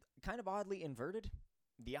kind of oddly inverted.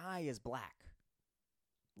 The eye is black,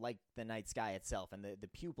 like the night sky itself, and the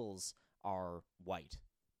pupils are white.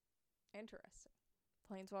 Interesting.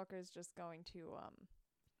 Plainswalker is just going to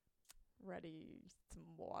ready some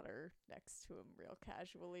water next to him real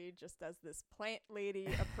casually, just as this plant lady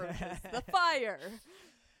approaches the fire.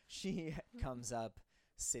 She comes up,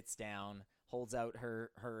 sits down, holds out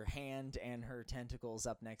her hand and her tentacles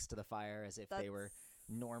up next to the fire as if they were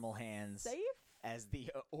normal hands. Safe? As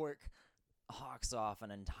the orc hawks off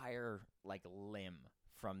an entire limb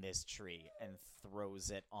from this tree and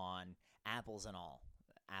throws it on, apples and all.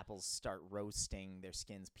 Apples start roasting, their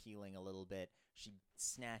skin's peeling a little bit. She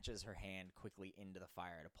snatches her hand quickly into the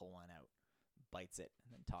fire to pull one out, bites it,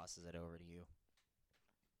 and then tosses it over to you.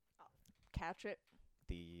 Catch it.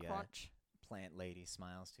 The Crunch. plant lady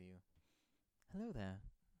smiles to you. Hello there.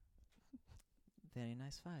 Very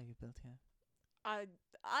nice fire you built here. I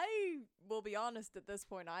will be honest at this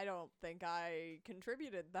point, I don't think I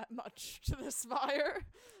contributed that much to this fire.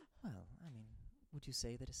 Well, I mean, would you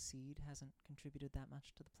say that a seed hasn't contributed that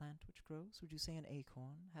much to the plant which grows? Would you say an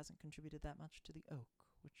acorn hasn't contributed that much to the oak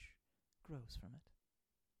which grows from it?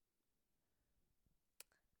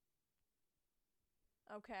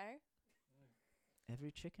 Okay.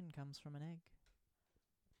 Every chicken comes from an egg.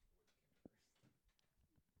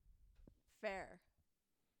 Fair.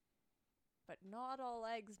 But not all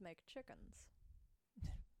eggs make chickens.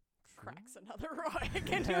 Cracks another rock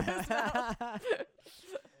into his mouth.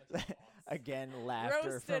 Again, laughter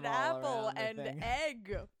Roasted from all apple around the and thing.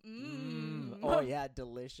 egg. Oh yeah,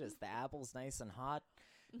 delicious. The apple's nice and hot,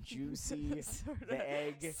 juicy. Sorta The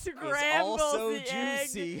egg is scrambles also the egg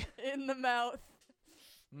juicy. in the mouth.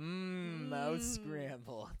 Mouth Mm.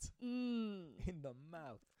 scrambled Mm. in the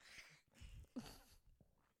mouth.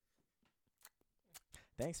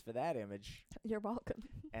 Thanks for that image You're welcome.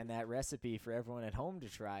 and that recipe for everyone at home to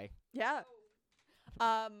try. Yeah.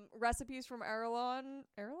 Recipes from Erlon.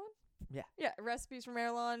 Erlon? Yeah. Yeah, recipes from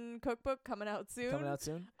Erlon cookbook coming out soon. Coming out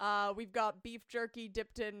soon. We've got beef jerky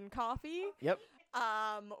dipped in coffee. Yep.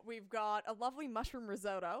 We've got a lovely mushroom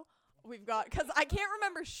risotto. We've got, because I can't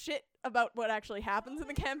remember shit about what actually happens in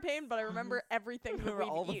the campaign, but I remember everything that we've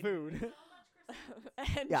all the eaten. food.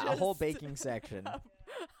 And Yeah, a whole just baking section. a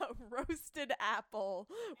roasted apple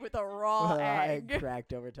with a raw egg.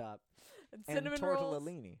 cracked over top. And And cinnamon rolls.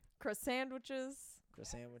 tortellini. Crust sandwiches.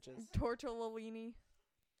 Sandwiches. Tortellini.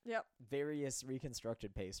 Yep. Various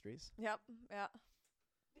reconstructed pastries. Yep. Yeah.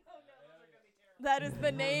 That is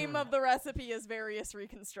the name of the recipe is various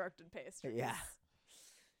reconstructed pastries. Yeah.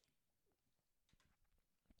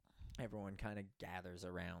 Everyone kind of gathers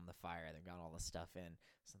around the fire. They've got all the stuff in,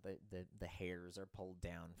 so the hairs are pulled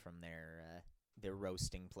down from their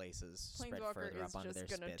roasting places, spread Plainswalker further is up onto their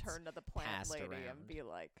just gonna spits. turn to the plant passed lady around. and be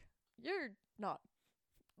like, "You're not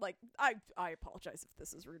like I apologize if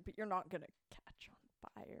this is rude, but you're not gonna catch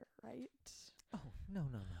on fire, right?" Oh no.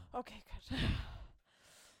 Okay, good.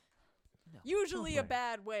 No, Usually don't a worry.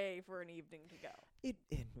 bad way for an evening to go. It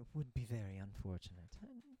would be very unfortunate.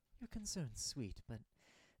 Your concern's sweet, but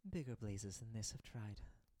bigger blazes than this have tried.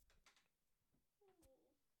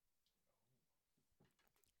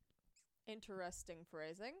 Interesting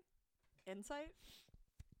phrasing. Insight?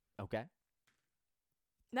 Okay.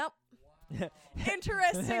 Nope.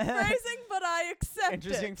 Interesting phrasing, but I accept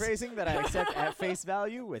Interesting it. phrasing that I accept at face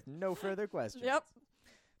value with no further questions. Yep.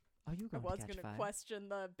 Are you I going was to catch going to fire? question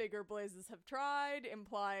the bigger blazes have tried,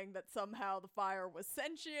 implying that somehow the fire was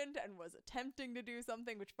sentient and was attempting to do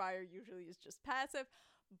something, which fire usually is just passive.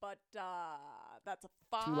 But that's a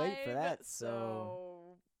 5. Too late for that,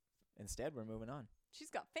 So Instead, we're moving on. she's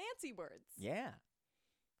got fancy words. Yeah.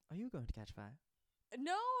 Are you going to catch fire?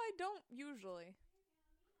 No, I don't usually.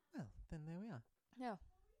 Well, then there we are. Yeah.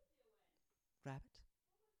 Rabbit.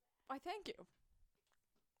 I thank you.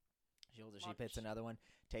 She picks another one,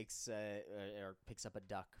 takes or picks up a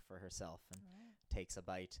duck for herself and takes a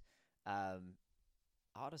bite.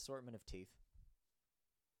 Odd assortment of teeth.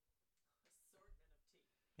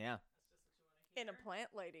 Yeah. In a plant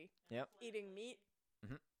lady. Yep. Eating meat.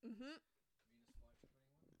 Mhm. Mm-hmm.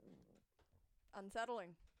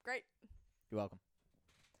 Unsettling. Great. You're welcome.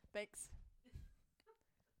 Thanks.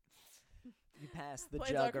 You pass the jug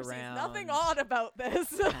Plainswalker sees around. nothing odd about this.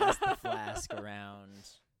 Pass the flask around.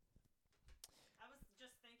 I was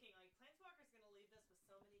just thinking, like, Plainswalker's gonna leave this with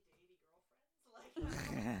so many daily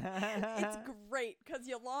girlfriends. Like, It's great because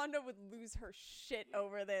Yolanda would lose her shit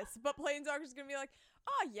over this, but Plainswalker's gonna be like,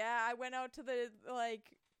 "Oh yeah, I went out to the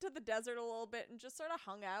desert a little bit and just sort of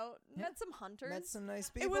hung out, Yeah. met some hunters. Met some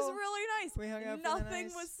nice people. It was really nice. We hung out for the Nothing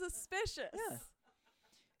nice- was suspicious." Yeah.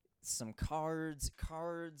 Some cards.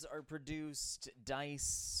 Cards are produced.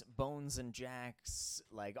 Dice, bones and jacks,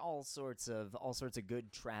 like all sorts of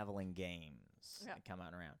good traveling games that come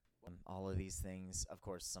out and around. All of these things, of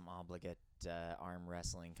course, some obligate arm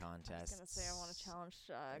wrestling contests. I was gonna say I want to challenge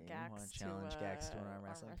You Gax wanna to challenge Gax to an arm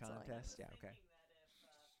wrestling contest? I was Yeah, okay. thinking that if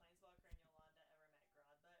Plainswalker and Yolanda ever met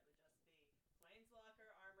Grodba, it would just be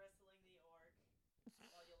Plainswalker arm wrestling the orc,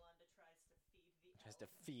 while Yolanda tries to feed the elf. Tries to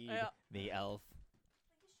feed Yeah. the elf.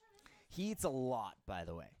 He eats a lot, by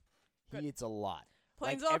the way. Good. He eats a lot.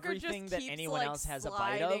 Plainswalker Like everything just that keeps, anyone like, else has a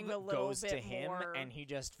bite sliding a of little goes to bit him, more. and he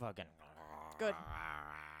just fucking. Good.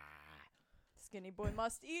 Skinny boy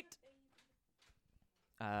must eat.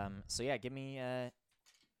 So yeah, give me an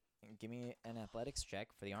athletics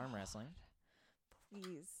check for the arm wrestling.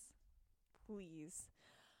 Please.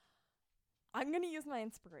 I'm gonna use my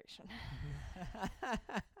inspiration.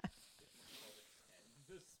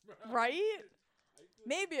 Right?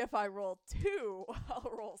 Maybe if I roll 2,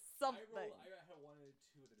 I'll roll something. I had 1 and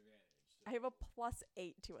 2 with advantage. I have a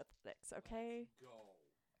 +8 to athletics, okay? Go.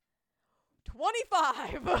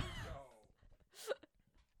 25! Go.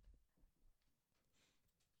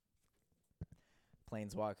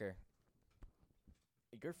 Plainswalker,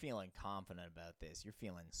 you're feeling confident about this. You're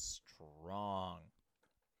feeling strong.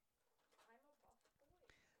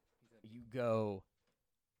 You go.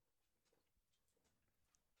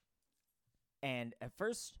 And at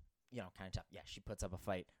first, kind of tough. Yeah, she puts up a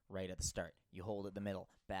fight right at the start. You hold it the middle,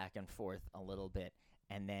 back and forth a little bit,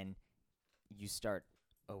 and then you start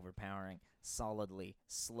overpowering, solidly,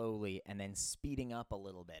 slowly, and then speeding up a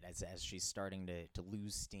little bit as she's starting to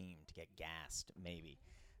lose steam, to get gassed, maybe.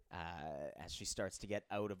 As she starts to get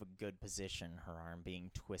out of a good position, her arm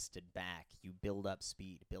being twisted back, you build up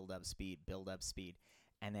speed, build up speed, build up speed,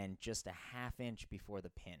 and then just a half inch before the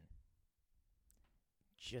pin,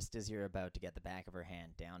 just as you're about to get the back of her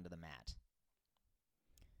hand down to the mat,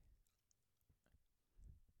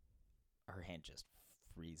 her hand just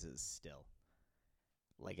freezes still.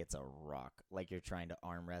 Like it's a rock. Like you're trying to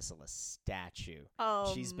arm wrestle a statue.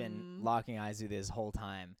 She's been locking eyes with this whole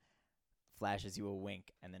time, flashes you a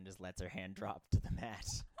wink, and then just lets her hand drop to the mat.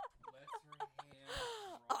 Lets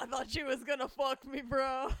her hand I thought she was gonna fuck me,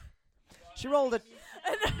 bro. She rolled it. She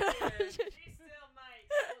still might.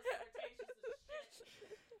 Those flirtations as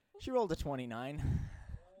shit. She rolled a 29.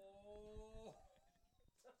 Oh.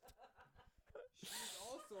 She's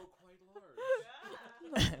also quite large.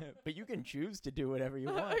 But you can choose to do whatever you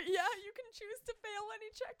want. Yeah, you can choose to fail any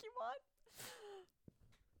check you want.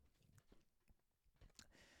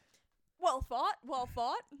 Well thought, well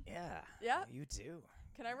thought. Yeah. Yeah. You do.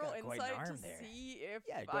 Can I You roll got quite an insight arm to there. see if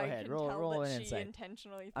Yeah, go I ahead. can Roll tell an that she insight.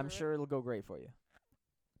 intentionally threw I'm it? sure it'll go great for you.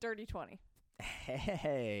 Dirty 20.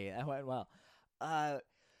 Hey, that went well.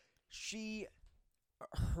 She,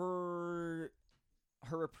 her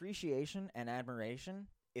appreciation and admiration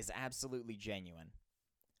is absolutely genuine,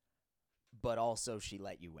 but also she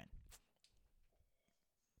let you win.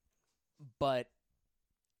 But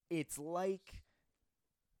it's like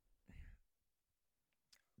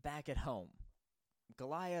back at home,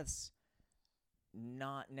 Goliath's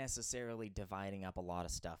not necessarily dividing up a lot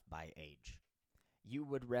of stuff by age. You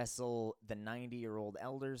would wrestle the 90-year-old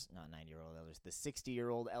elders, not 90-year-old elders, the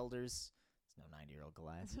 60-year-old elders. There's no 90-year-old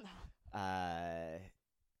Goliaths.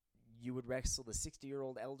 You would wrestle the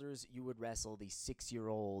 60-year-old elders. You would wrestle the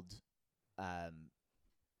 6-year-old,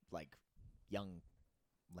 like,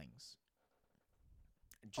 younglings.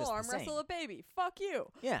 Just arm the same. wrestle a baby. Fuck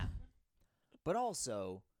you. Yeah. But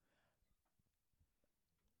also,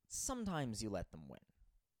 sometimes you let them win.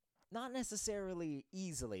 Not necessarily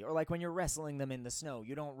easily. Or like when you're wrestling them in the snow,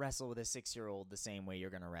 you don't wrestle with a 6-year-old the same way you're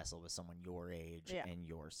going to wrestle with someone your age and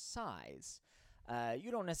your size.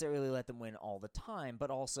 You don't necessarily let them win all the time, but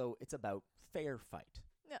also it's about fair fight.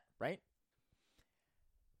 Yeah. Right?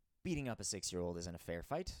 Beating up a 6-year-old isn't a fair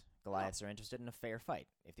fight. Goliaths are interested in a fair fight.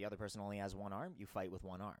 If the other person only has one arm, you fight with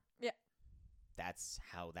one arm. Yeah. That's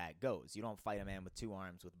how that goes. You don't fight a man with two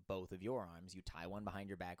arms with both of your arms. You tie one behind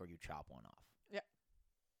your back or you chop one off. Yeah.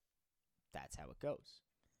 That's how it goes.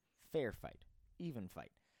 Fair fight. Even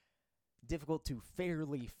fight. Difficult to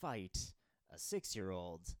fairly fight a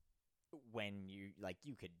 6-year-old when you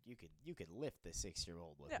could lift the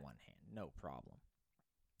 6-year-old with one hand, no problem.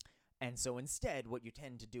 And so instead, what you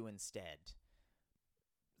tend to do instead,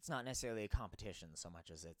 it's not necessarily a competition so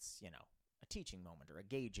much as it's, a teaching moment or a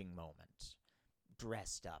gauging moment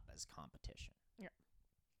dressed up as competition. Yeah.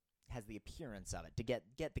 Has the appearance of it to get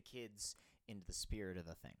the kids into the spirit of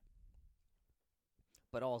the thing.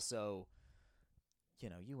 But also,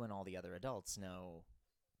 you and all the other adults know,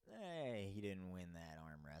 hey, he didn't win that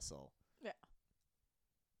arm wrestle. Yeah.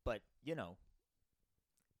 But, you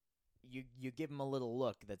give him a little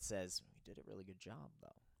look that says, he did a really good job,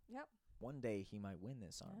 though. Yep. One day he might win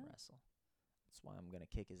this arm wrestle. That's why I'm going to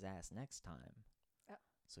kick his ass next time. Yep.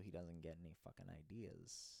 So he doesn't get any fucking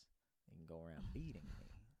ideas. He can go around beating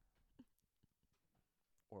me.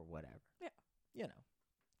 Or whatever. Yeah.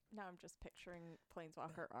 Now I'm just picturing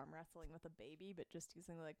Plainswalker arm wrestling with a baby, but just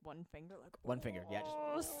using like one finger, like one finger, yeah.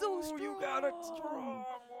 Just, so strong. You got it, strong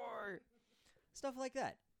boy. Stuff like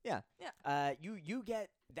that. Yeah. Yeah. You get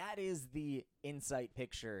that is the insight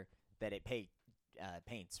picture that it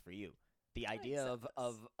paints for you. The idea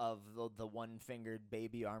of the one-fingered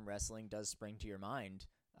baby arm wrestling does spring to your mind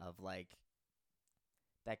of like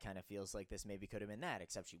that kind of feels like this maybe could have been that,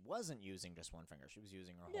 except she wasn't using just one finger. She was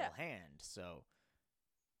using her whole hand. So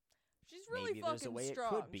she's really maybe there's a fucking way it strong.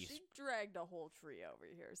 could be. She dragged a whole tree over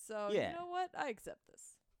here. So Yeah. you know what? I accept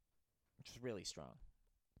this. She's really strong.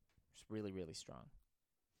 She's really, really strong.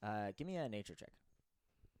 Give me a nature check.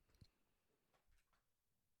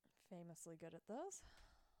 Famously good at those.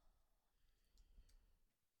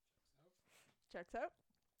 Checks out.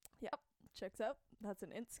 Yep, checks out. That's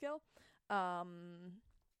an int skill.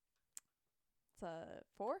 It's a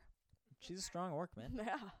 4. She's a strong orc, man.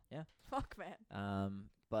 Yeah. Yeah. Fuck, man.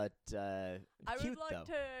 But I cute, would like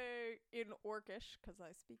though. to, in Orcish, because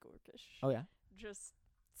I speak Orcish. Oh yeah. Just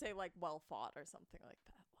say like well fought or something like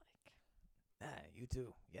that. Like. You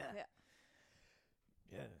too. Yeah. Yeah.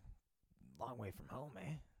 Yeah. Long way from home,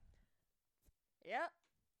 eh? Yeah.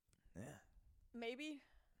 Yeah. Maybe.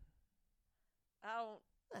 I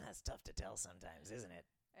don't. That's tough to tell sometimes, isn't it?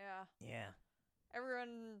 Yeah. Yeah.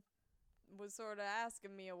 Everyone was sort of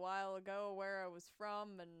asking me a while ago where I was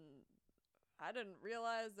from, and I didn't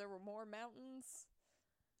realize there were more mountains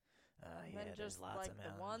Yeah, than there's just lots like of the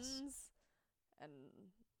mountains. ones. And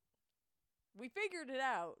we figured it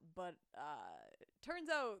out, but turns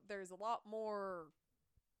out there's a lot more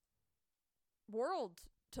world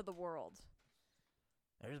to the world.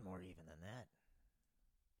 There's more even than that.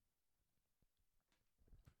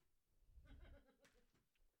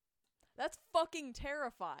 That's fucking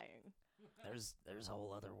terrifying. There's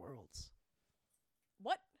whole other worlds.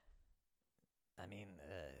 What? I mean,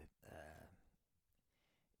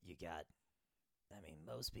 you got. I mean,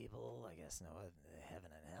 most people, I guess, know heaven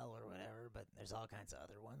and hell or whatever, but there's all kinds of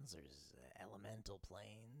other ones. There's elemental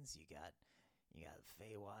planes. You got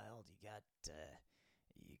Feywild.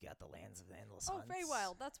 You got the lands of the endless Oh, hunts.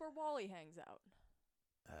 Feywild. That's where Wally hangs out.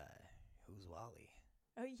 Who's Wally?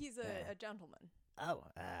 Oh, he's a gentleman. Oh,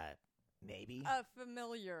 maybe. A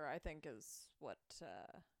familiar, I think, is what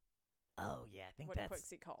Oh yeah, I think what that's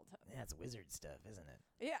Quixie called him. that's wizard stuff, isn't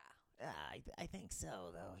it? Yeah. I think so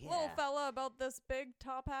though. Yeah. Little fella about this big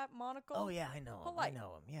top hat monocle. Oh yeah, I know him. Polite. I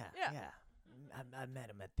know him. Yeah. Yeah. I met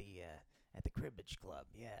him at the cribbage club.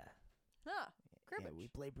 Yeah. Ah, Yeah, cribbage. we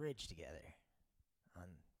play bridge together on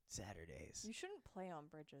Saturdays. You shouldn't play on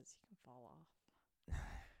bridges. You can fall off.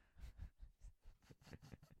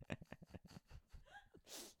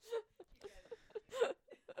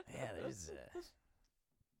 Yeah,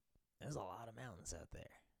 there's a lot of mountains out there.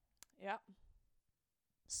 Yeah.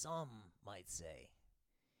 Some might say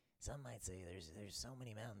there's so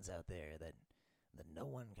many mountains out there that no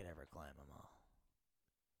one could ever climb them all.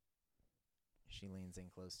 She leans in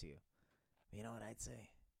close to you. You know what I'd say?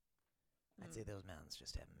 I'd say those mountains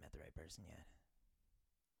just haven't met the right person yet.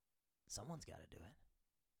 Someone's got to do it.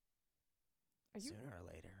 Are you Sooner or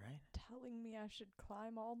later, right? telling me I should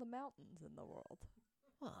climb all the mountains in the world?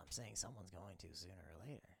 Well, I'm saying someone's going to sooner or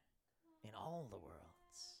later. In all the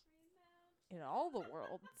worlds. In all the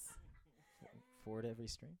worlds. Ford every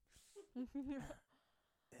stream.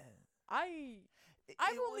 I've It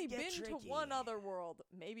only would get been to tricky. one other world,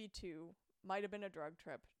 maybe two. Might have been a drug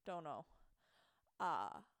trip. Don't know.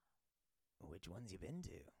 Which ones you been to?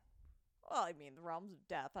 Well, I mean, the realms of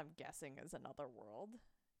death, I'm guessing, is another world.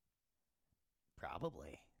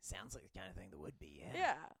 Probably. Sounds like the kind of thing that would be, yeah.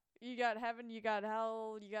 Yeah. You got heaven, you got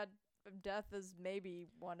hell, you got death is maybe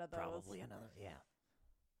one of those. Probably another, yeah.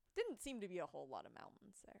 Didn't seem to be a whole lot of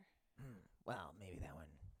mountains there. Well, maybe that one.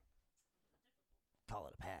 Call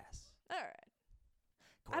it a pass. All right.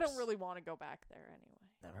 Of I don't course, really want to go back there anyway.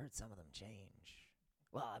 I've heard some of them change.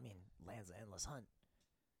 Well, I mean, Lands of Endless Hunt.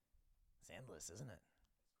 It's endless, isn't it?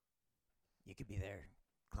 You could be there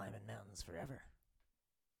climbing mountains forever.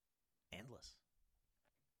 Endless.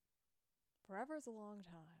 Forever's a long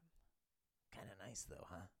time. Kind of nice, though,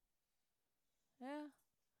 huh? Yeah.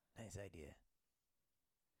 Nice idea.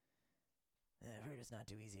 Yeah, I've heard it's not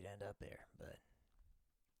too easy to end up there, but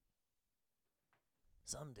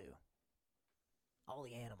some do. All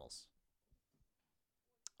the animals.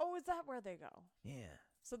 Oh, is that where they go? Yeah.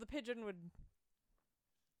 So the pigeon would.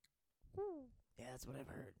 Yeah, that's what I've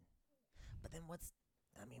heard. But then where's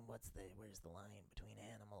the line between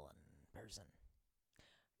animal and person?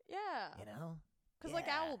 Yeah. You know? Because, like,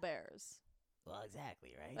 Yeah. owl bears. Well,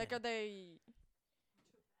 exactly, right? Like, And are they.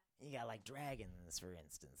 you got like dragons, for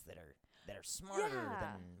instance, that are smarter Yeah.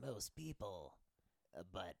 than most people,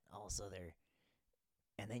 but also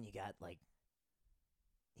and then you got like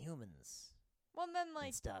humans Well, and then, and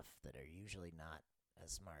like, stuff that are usually not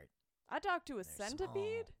as smart. I talked to a They're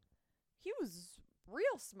centipede. small. He was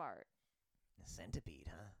real smart. A centipede,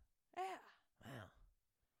 huh? Yeah. Wow.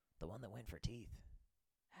 The one that went for teeth.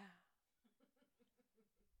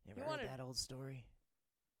 You ever You heard wanted- that old story?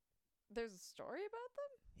 There's a story about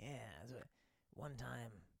them? Yeah, that's what, one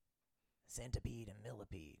time, centipede and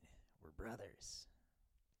millipede were brothers.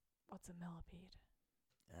 What's a millipede?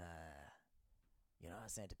 You know how a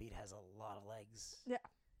centipede has a lot of legs? Yeah.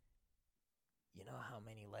 You know how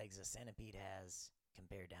many legs a centipede has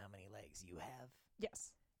compared to how many legs you have?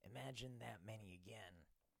 Yes. Imagine that many again,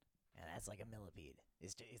 and that's like a millipede.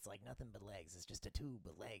 It's like nothing but legs. It's just a tube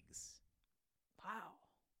of legs. Wow.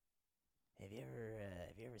 Have you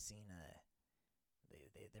ever seen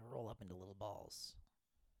they roll up into little balls?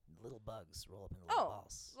 Little bugs roll up into little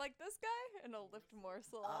balls. Like this guy? And I'll lift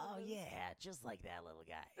Morsel out Oh of his- yeah, just like that little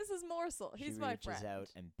guy. This is Morsel. He's she my reaches friend. out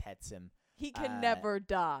and pets him. He can never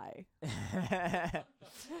die.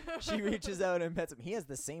 She reaches out and pets him. He has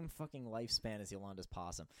the same fucking lifespan as Yolanda's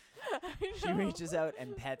possum. I She know. reaches out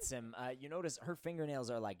and pets him. You notice her fingernails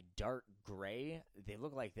are like dark gray. They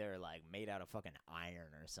look like they're like made out of fucking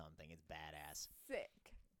iron or something. It's badass. Sick.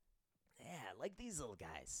 Yeah, like these little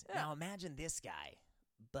guys. Yeah. Now imagine this guy,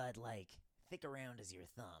 but like thick around as your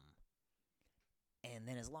thumb, and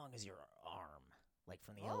then as long as your arm, like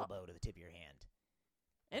from the Oh. elbow to the tip of your hand.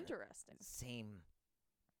 Interesting. Same,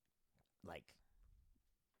 like,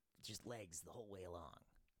 just legs the whole way along.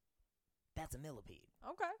 That's a millipede.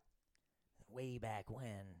 Okay. Way back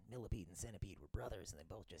when, millipede and centipede were brothers, and they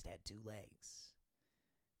both just had 2 legs.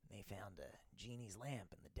 And they found a genie's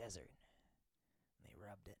lamp in the desert, and they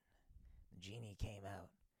rubbed it. The genie came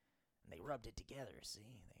out, and they rubbed it together,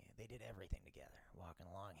 see? They did everything together, walking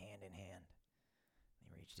along hand in hand.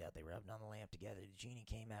 They reached out, they rubbed on the lamp together. The genie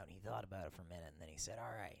came out, and he thought about it for a minute, and then he said,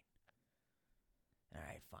 all right,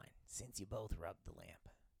 fine. Since you both rubbed the lamp,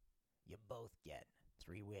 you both get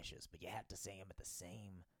 3 wishes, but you have to say them at the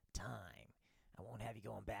same time. I won't have you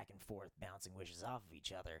going back and forth, bouncing wishes off of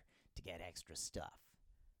each other to get extra stuff.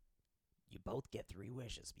 You both get 3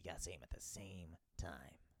 wishes, but you gotta say them at the same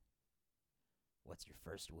time. What's your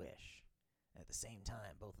first wish? At the same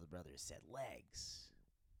time, both of the brothers said legs.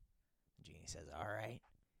 The genie says, all right.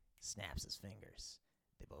 Snaps his fingers.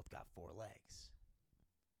 They both got 4 legs.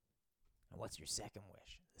 And what's your second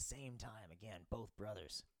wish? At the same time, again, both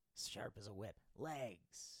brothers, sharp as a whip.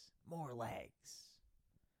 Legs. More legs.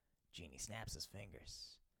 Genie snaps his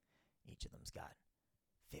fingers. Each of them's got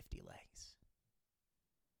 50 legs.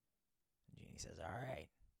 The genie says, all right,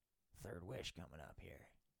 third wish coming up here.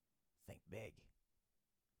 Think big.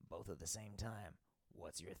 Both at the same time.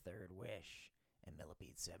 What's your third wish? And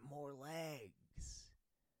Millipede said, more legs.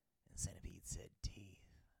 And Centipede said, teeth.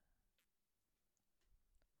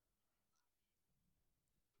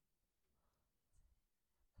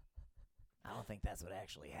 I don't think that's what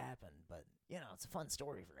actually happened, but, you know, it's a fun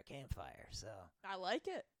story for a campfire, so I like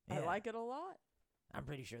it. I Yeah. like it a lot. I'm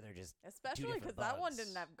pretty sure they're just Especially different because that one bugs.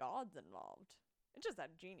 didn't have gods involved. It just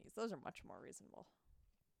had genies. Those are much more reasonable.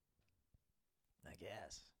 I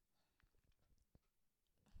guess.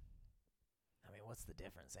 I mean, what's the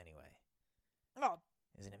difference anyway? Oh,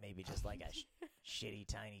 Isn't it maybe just like a shitty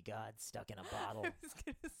tiny god stuck in a bottle? I was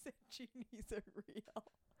going to say genies are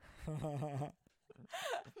real.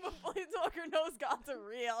 But Plainswalker knows gods are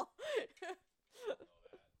real. Give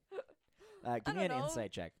me I an don't know.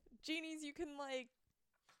 insight check. Genies, you can like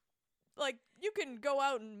you can go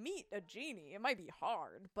out and meet a genie. It might be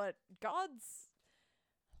hard, but gods,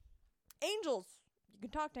 angels, you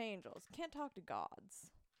can talk to angels. Can't talk to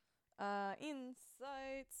gods.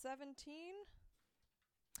 Insight 17.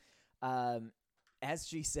 As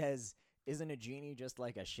she says, isn't a genie just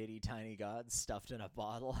like a shitty tiny god stuffed in a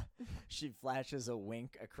bottle? She flashes a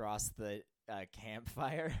wink across the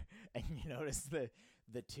campfire, and you notice the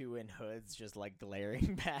 2 in hoods just like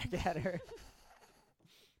glaring back at her.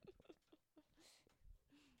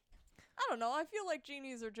 I don't know. I feel like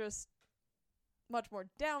genies are just much more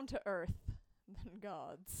down to earth than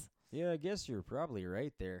gods. Yeah, I guess you're probably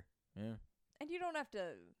right there. Yeah. And you don't have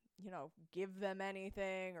to, give them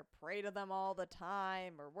anything or pray to them all the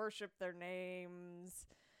time or worship their names.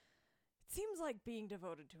 It seems like being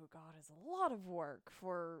devoted to a god is a lot of work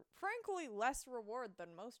for, frankly, less reward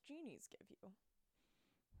than most genies give you.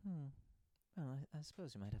 Well, I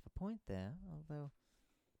suppose you might have a point there, although...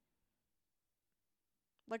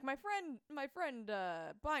 Like my friend,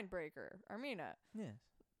 Bindbreaker, Armina, Yes.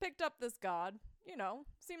 picked up this god,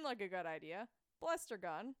 seemed like a good idea, blessed her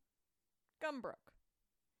gun, broke.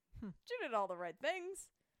 She did all the right things.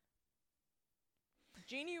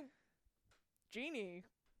 Genie,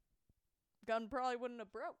 gun probably wouldn't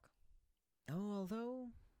have broke. Oh, although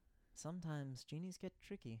sometimes genies get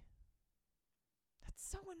tricky, That's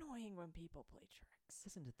so annoying when people play tricks.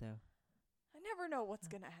 isn't it, though? I never know what's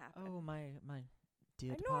gonna happen. Oh, my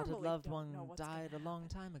dear I departed normally loved don't one know what's gonna died a long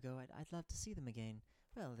happen. time ago. I'd love to see them again.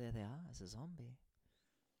 Well, there they are, as a zombie.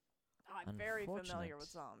 I'm very familiar Unfortunate. with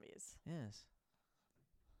zombies. Yes.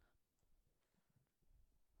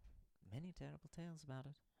 Many terrible tales about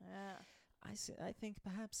it. Yeah. I think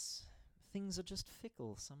perhaps things are just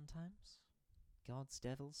fickle sometimes. Gods,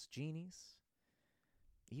 devils, genies,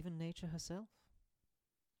 even nature herself.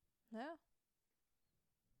 Yeah.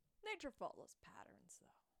 Nature follows patterns,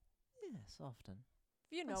 though. Yes, often.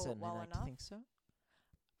 If you I know it certainly well like to enough. think so.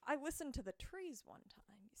 I listened to the trees one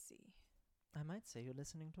time, you see. I might say you're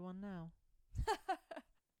listening to one now.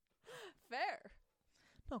 Fair.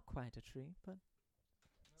 Not quite a tree, but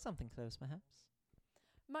something close, perhaps.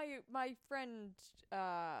 My friend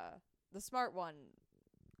the smart one,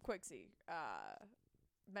 Quixie,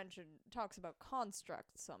 talks about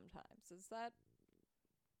constructs sometimes. Is that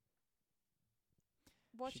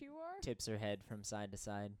what She you are? Tips her head from side to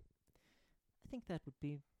side. I think that would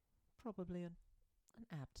be probably an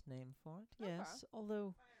apt name for it. Okay. Yes,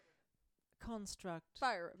 although construct.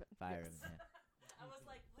 Fire ribbon. Fire Yes. ribbon, I was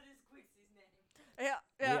like, what is Quixie's name? Yeah,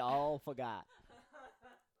 yeah. We yeah. all forgot.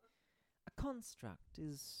 A construct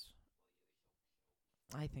is,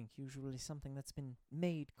 I think, usually something that's been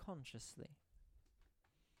made consciously.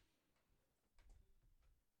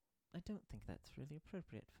 I don't think that's really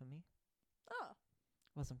appropriate for me. Oh,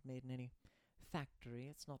 Wasn't made in any factory.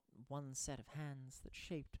 It's not one set of hands that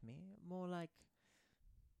shaped me. More like,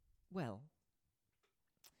 well,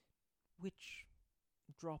 which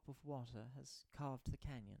drop of water has carved the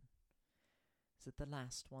canyon? Is it the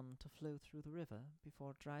last one to flow through the river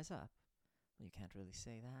before it dries up? Well, you can't really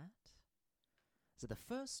say that. Is it the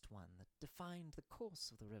first one that defined the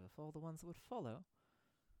course of the river for all the ones that would follow?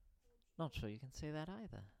 Not sure you can say that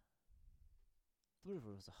either. The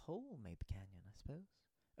river as a whole made the canyon, I suppose,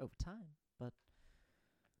 over time, but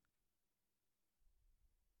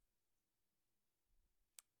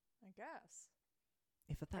I guess.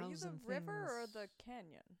 if a Are thousand you the things... river or the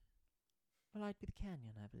canyon? Well, I'd be the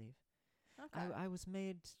canyon, I believe. Okay. I was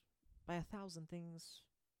made by 1,000 things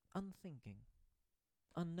unthinking,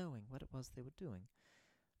 unknowing what it was they were doing.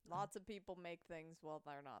 Lots of people make things while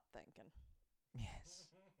they're not thinking. Yes.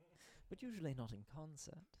 But usually not in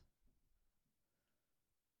concert.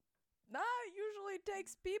 Nah, it usually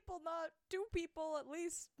takes two people at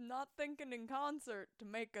least, not thinking in concert to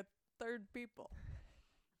make a third people.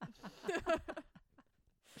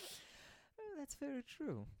 Oh, that's very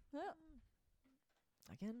true. Yeah.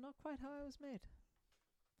 Again, not quite how I was made.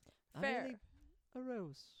 I Fair. merely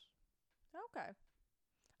arose. Okay.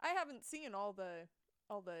 I haven't seen all the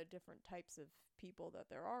different types of people that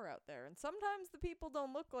there are out there, and sometimes the people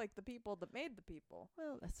don't look like the people that made the people.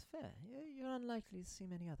 Well, that's fair. You're unlikely to see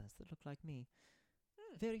many others that look like me.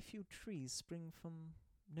 Very few trees spring from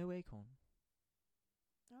no acorn.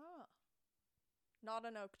 Ah. Not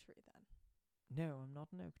an oak tree then. No, I'm not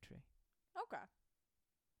an oak tree. Okay.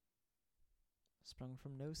 Sprung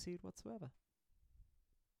from no seed whatsoever.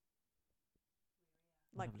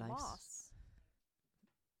 One Like of life's- moss.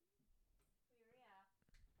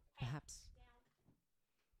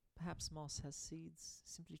 Perhaps moss has seeds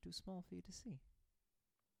simply too small for you to see.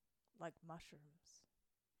 Like mushrooms.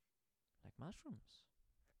 Like mushrooms.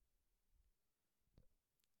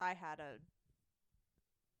 I had a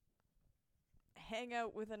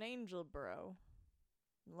hangout with an angel bro.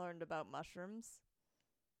 Learned about mushrooms.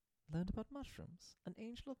 Learned about mushrooms. An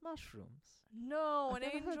angel of mushrooms. No, I've an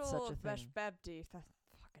never heard angel such a of thing. Beshbebti. That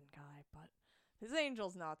fucking guy, but his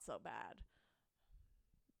angel's not so bad.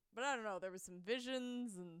 But I don't know, there was some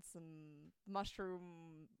visions and some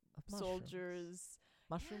mushroom Of mushrooms. soldiers.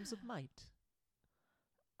 Mushrooms of Yeah. might.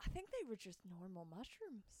 I think they were just normal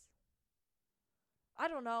mushrooms. I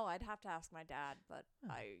don't know, I'd have to ask my dad, but Oh.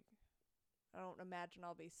 I don't imagine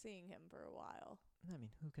I'll be seeing him for a while. I mean,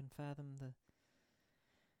 who can fathom the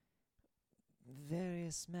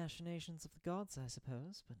various machinations of the gods, I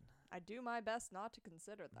suppose, but I do my best not to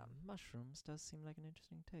consider them. mushrooms does seem like an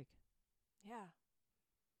interesting take. Yeah.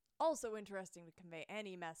 Also interesting to convey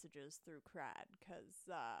any messages through Crad, 'cause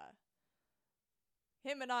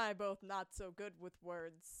him and I both not so good with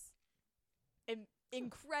words.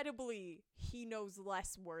 Incredibly, he knows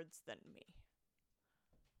less words than me.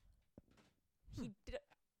 He did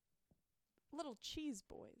little cheese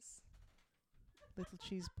boys. Little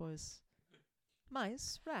cheese boys.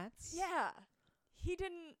 Mice? Rats? Yeah. He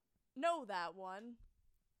didn't know that one.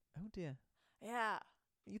 Oh dear. Yeah.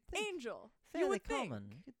 You'd think. Angel. Fairly You would common.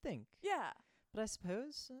 think. You'd think. Yeah. But I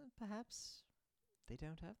suppose, perhaps, they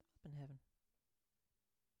don't have them up in heaven.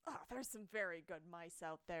 Oh, there's some very good mice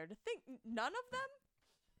out there. To think none of them?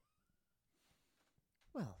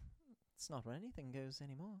 Well, it's not where anything goes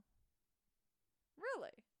anymore.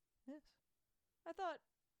 Really? Yes. I thought,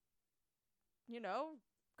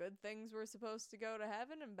 good things were supposed to go to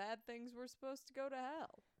heaven and bad things were supposed to go to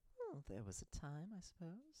hell. Well, there was a time, I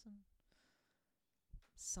suppose, and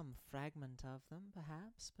some fragment of them,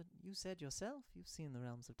 perhaps, but you said yourself you've seen the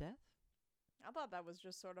realms of death. I thought that was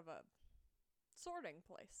just sort of a sorting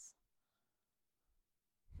place.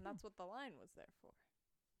 And that's what the line was there for.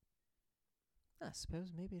 I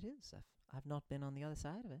suppose maybe it is. I've not been on the other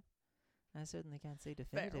side of it. I certainly can't say Fair,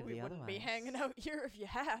 definitively we wouldn't otherwise. be hanging out here if you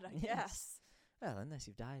had, I Yes. guess. Well, unless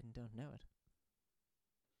you've died and don't know it.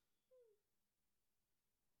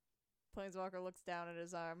 Plainswalker looks down at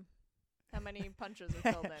his arm. How many punches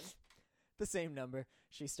are filled in? The same number.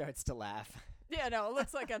 She starts to laugh. Yeah, no, it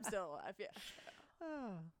looks like I'm still alive. Yeah.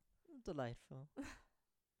 Oh, delightful.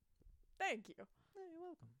 Thank you. Oh, you're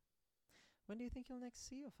welcome. When do you think you'll next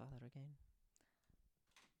see your father again?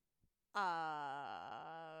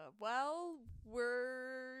 Well,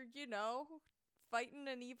 we're, fighting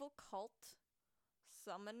an evil cult,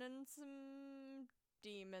 summoning some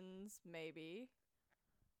demons, maybe.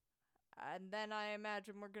 And then I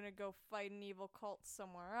imagine we're gonna go fight an evil cult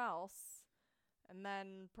somewhere else. And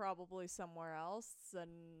then probably somewhere else.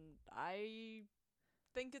 And I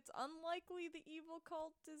think it's unlikely the evil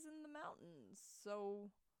cult is in the mountains. So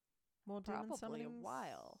More demon probably a summonings?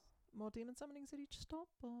 while. More demon summonings at each stop,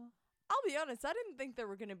 or? I'll be honest, I didn't think there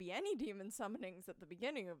were going to be any demon summonings at the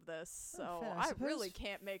beginning of this, Oh, so fair. I suppose really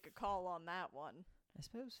can't make a call on that one. I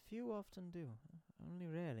suppose few often do. Only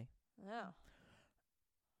rarely. Yeah.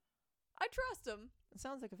 I trust him. It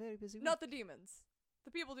sounds like a very busy week. Not the demons.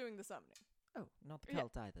 The people doing the summoning. Oh, not the Yeah.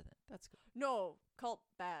 cult either then. That's good. No, cult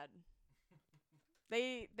bad.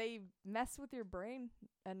 They mess with your brain,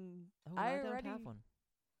 and Oh, I I don't already- have one.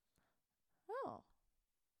 oh.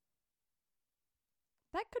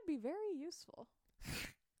 That could be very useful.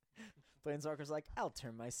 Plainswalker's like, I'll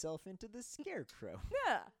turn myself into the scarecrow.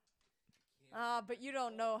 Yeah. But you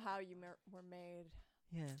don't know how you were made.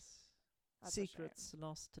 Yes. That's a shame. Secrets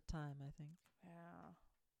lost to time, I think. Yeah.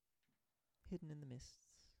 Hidden in the mists.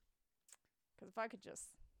 Because if I could just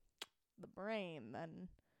the brain, then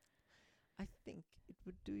I think it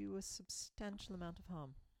would do you a substantial amount of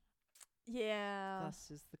harm. yeah,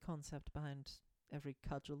 Thus is the concept behind every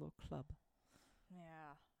cudgel or club.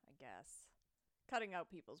 yeah, I guess cutting out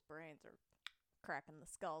people's brains or cracking the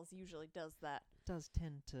skulls usually does that. Does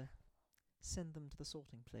tend to send them to the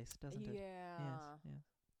sorting place, doesn't it? Yeah, Yes, yes.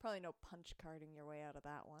 probably no punch carding your way out of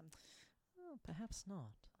that one. Well, perhaps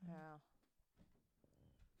not. Yeah,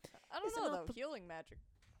 I don't Is it know not though. Healing magic,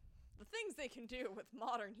 the things they can do with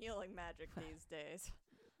modern healing magic these days.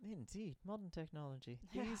 Indeed, modern technology.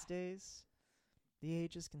 Yeah. These days, the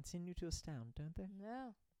ages continue to astound, don't they?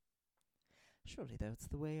 Yeah, Surely, though, it's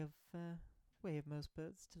the way of most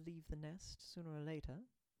birds to leave the nest sooner or later.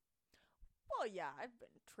 well, yeah, I've been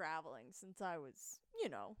traveling since I was,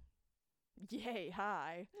 yay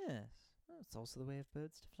high. Yes, well, it's also the way of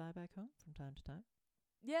birds to fly back home from time to time.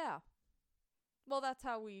 Yeah. Well, that's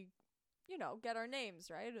how we, get our names,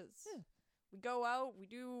 right? Yeah. We go out, we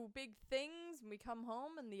do big things, and we come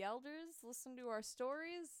home, and the elders listen to our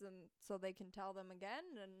stories, and so they can tell them again,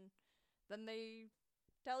 and then they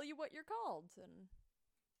tell you what you're called, and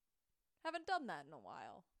haven't done that in a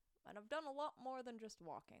while. And I've done a lot more than just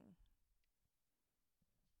walking.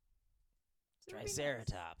 So it would be nice.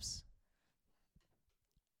 Triceratops.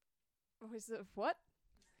 Was it what?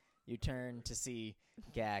 You turn to see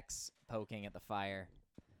Gax poking at the fire.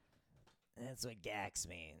 That's what Gax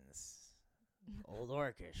means. Old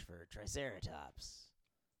Orcish for Triceratops.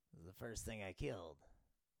 It was the first thing I killed.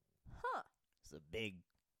 Huh. It's a big,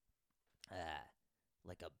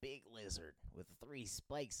 like a big lizard with 3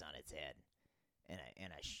 spikes on its head, and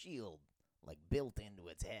a shield like built into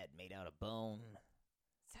its head, made out of bone.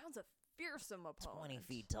 Sounds a fearsome opponent. 20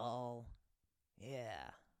 feet tall. Yeah,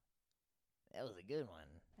 that was a good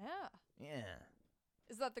one. Yeah. Yeah.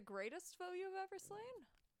 Is that the greatest foe you've ever slain?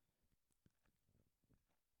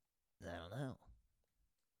 I don't know,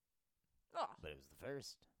 Oh, but it was the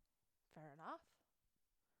first. fair enough.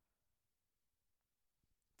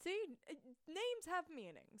 See, names have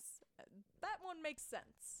meanings. That one makes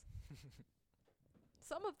sense.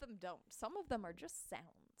 Some of them don't. Some of them are just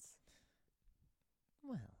sounds.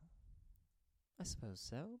 Well, I suppose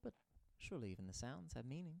so, but surely even the sounds have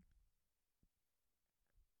meaning.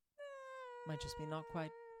 Might just be not quite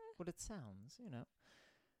what it sounds,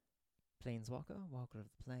 Plainswalker, walker of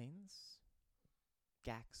the plains.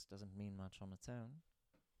 Gax doesn't mean much on its own.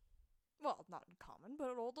 Well, not in common,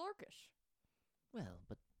 but Old Orcish. Well,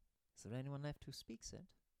 but is there anyone left who speaks it?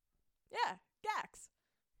 Yeah, Gax.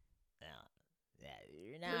 Well, yeah,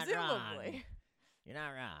 you're not wrong. Presumably. You're not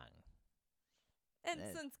wrong. And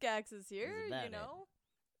That since Gax is here, about it.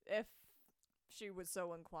 if she was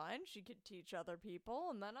so inclined, she could teach other people,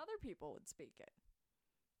 and then other people would speak it.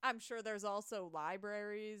 I'm sure there's also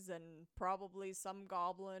libraries and probably some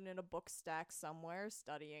goblin in a book stack somewhere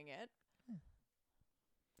studying it.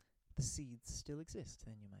 The seeds still exist,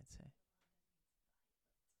 then you might say.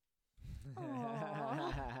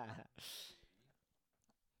 Aw.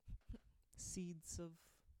 Seeds of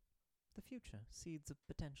the future, seeds of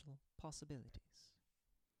potential possibilities.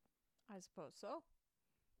 I suppose so.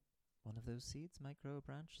 One of those seeds might grow a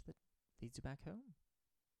branch that leads you back home,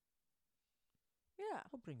 Yeah.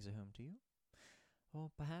 or brings her home to you. Or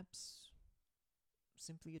perhaps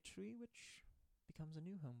simply a tree which becomes a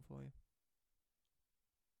new home for you.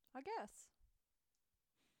 I guess.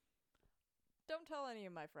 Don't tell any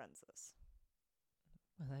of my friends this.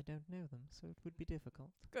 Well, I don't know them, so it would be difficult.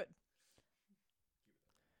 Good.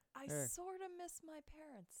 I Er. sort of miss my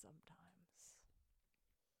parents sometimes.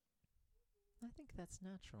 I think that's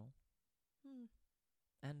natural. Hmm.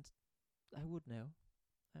 And I would know.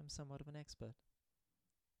 I'm somewhat of an expert.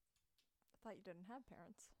 I thought you didn't have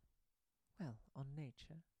parents. Well, on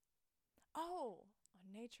nature. Oh,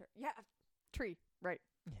 on nature. Yeah, tree. Right.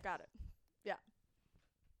 Yes. Got it. Yeah.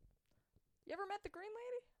 You ever met the green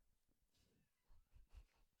lady?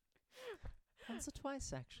 Once or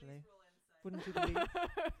twice, actually. Please roll insight. Wouldn't you believe?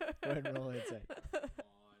 Go ahead and roll insight.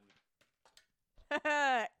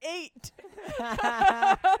 On 8.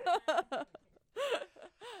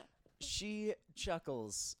 She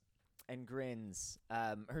chuckles and grins.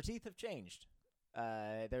 Her teeth have changed.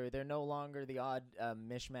 They're no longer the odd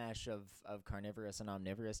mishmash of carnivorous and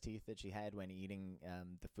omnivorous teeth that she had when eating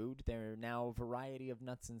the food. They're now a variety of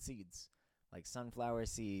nuts and seeds, like sunflower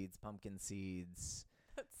seeds, pumpkin seeds.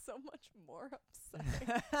 That's so much more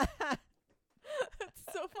upsetting. That's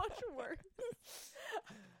so much worse.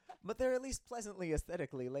 But they're at least pleasantly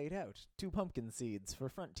aesthetically laid out. 2 pumpkin seeds for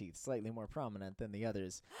front teeth, slightly more prominent than the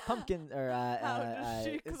others. Pumpkin or How does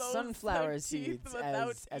she close sunflower her teeth seeds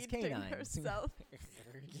without as eating canines. herself?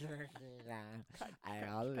 I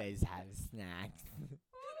always have snacks.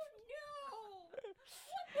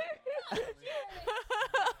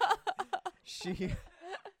 She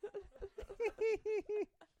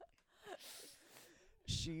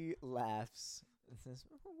she laughs and says,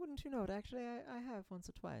 "Wouldn't you know it? Actually, I have once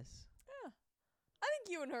or twice." Yeah. I think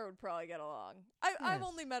you and her would probably get along. I've Yes.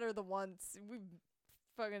 only met her the once. We've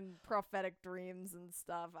fucking prophetic dreams and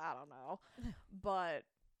stuff. I don't know. But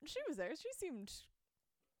she was there. She seemed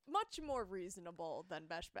much more reasonable than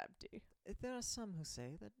Beshbebti. There are some who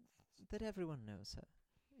say that everyone knows her,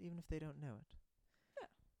 even if they don't know it. Yeah.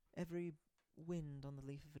 Every wind on the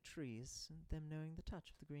leaf of a tree is them knowing the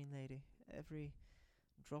touch of the Green Lady. Every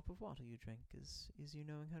drop of water you drink is you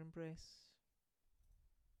knowing her embrace.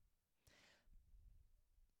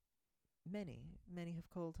 Many have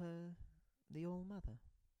called her the All-Mother.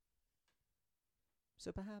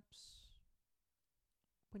 So perhaps,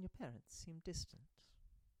 when your parents seem distant,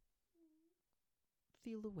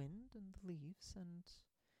 feel the wind and the leaves and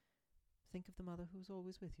think of the mother who's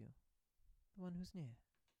always with you, the one who's near,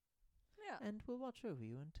 Yeah. and will watch over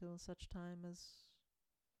you until such time as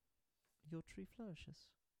your tree flourishes.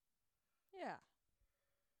 Yeah.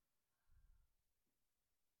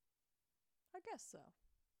 I guess so.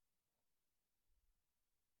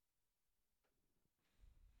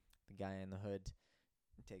 The guy in the hood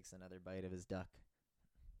takes another bite of his duck.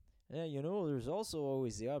 Yeah, there's also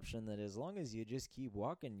always the option that as long as you just keep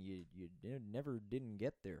walking, you never didn't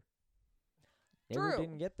get there. Never True.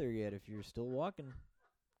 didn't get there yet if you're still walking.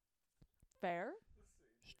 Fair.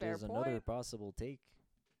 Fair There's another point. possible take.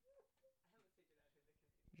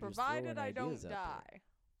 You're just Provided throwing I don't ideas out there. die.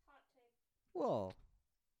 Well,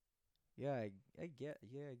 yeah, I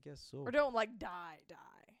guess so. Or don't, like, die.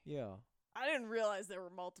 Yeah. I didn't realize there were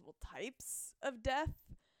multiple types of death.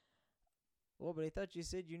 Well, but I thought you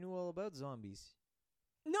said you knew all about zombies.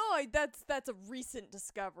 No, that's a recent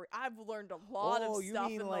discovery. I've learned a lot of you stuff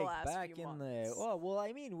mean in like the last back few in months. the? Oh, well,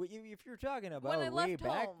 I mean, if you're talking about I way left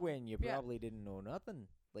back home, when, you yeah. probably didn't know nothing.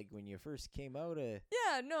 Like when you first came out of.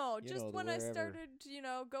 Yeah, no, you just know, when I wherever. started,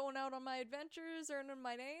 going out on my adventures, earning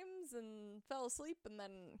my names, and fell asleep, and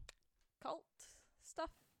then cult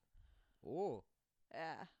stuff. Oh,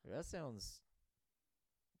 Yeah. that sounds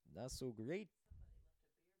not so great.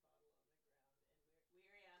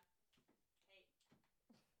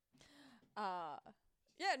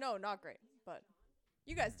 Yeah, no, not great, but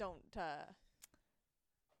you guys don't,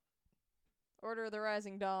 Order of the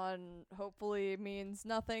Rising Dawn hopefully means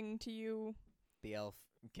nothing to you. The elf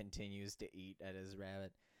continues to eat at his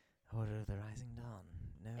rabbit. Order of the Rising Dawn.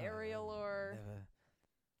 No. Aerial or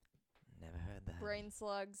Never heard that. brain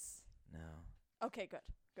slugs. No. Okay, good.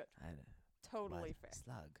 Totally fair.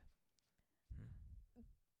 Slug.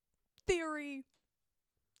 Theory.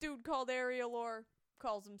 Dude called Arielor,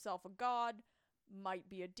 calls himself a god, might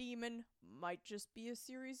be a demon, might just be a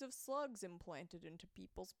series of slugs implanted into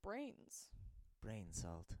people's brains. Brain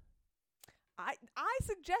salt. I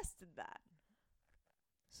suggested that.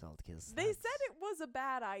 Salt kills slugs. They said it was a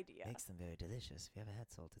bad idea. Makes them very delicious. Have you ever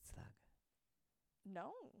had salted slug?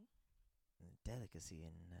 No. A delicacy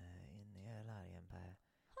in the Erlari Empire.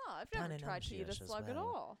 Huh, I've Down never in tried to eat a Umshire as slug at well.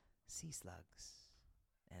 all. Sea slugs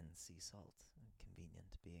and sea salt. Convenient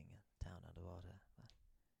being a town underwater.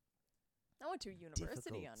 I went to a university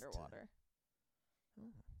difficult to- underwater.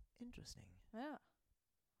 Oh, interesting. Yeah.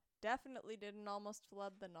 Definitely didn't almost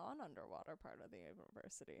flood the non-underwater part of the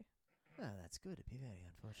university. Well, that's good. It'd be very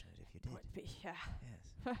unfortunate if you did. Would be, yeah.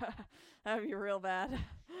 Yes. That'd be real bad.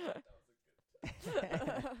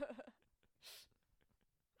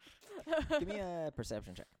 Give me a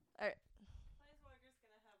perception check. Plainswalker's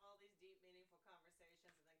gonna have all these deep, meaningful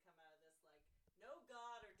conversations and then come out of this like, no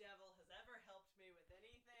god or devil has ever helped me with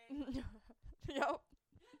anything. Yep.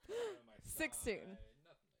 On my 16. side,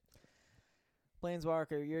 nothing.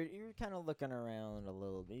 Plainswalker, you're kind of looking around a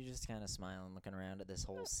little bit. You're just kind of smiling, looking around at this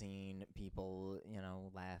whole scene. People,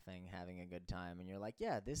 laughing, having a good time, and you're like,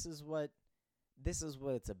 yeah, this is what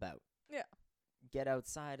it's about. Yeah. Get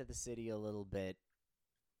outside of the city a little bit,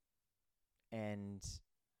 and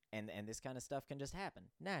this kind of stuff can just happen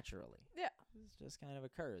naturally. Yeah. This just kind of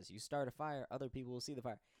occurs. You start a fire, other people will see the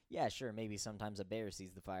fire. Yeah, sure, maybe sometimes a bear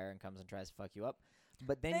sees the fire and comes and tries to fuck you up,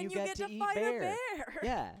 but then you get to eat fight bear. a bear.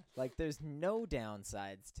 Yeah, like there's no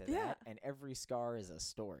downsides to Yeah. that, and every scar is a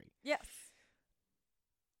story. Yes.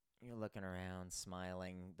 You're looking around,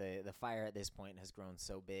 smiling. The fire at this point has grown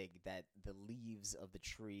so big that the leaves of the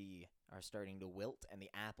tree are starting to wilt, and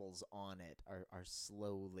the apples on it are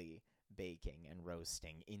slowly baking and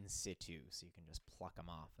roasting in situ, so you can just pluck them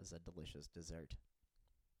off as a delicious dessert.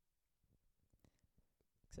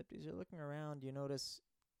 Except as you're looking around, you notice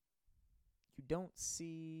you don't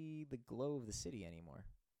see the glow of the city anymore.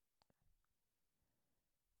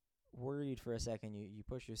 Worried for a second, you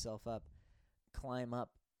push yourself up, climb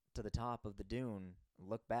up to the top of the dune,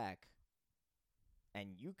 look back, and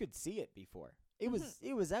you could see it before. It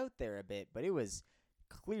was out there a bit, but it was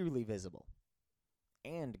clearly visible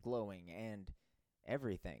and glowing and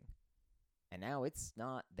everything. And now it's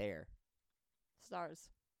not there. Stars.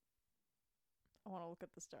 I want to look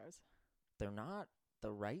at the stars. They're not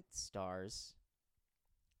the right stars.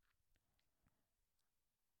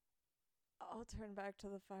 I'll turn back to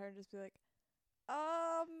the fire and just be like,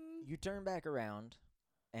 You turn back around,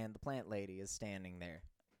 and the plant lady is standing there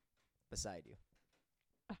beside you.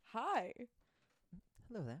 hi.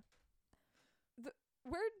 Hello there.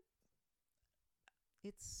 Where?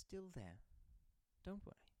 It's still there. Don't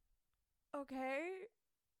worry. Okay.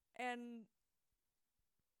 And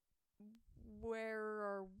where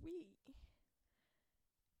are we?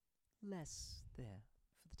 Less there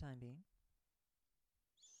for the time being.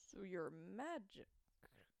 So you're magic.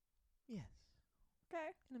 Yes, Okay.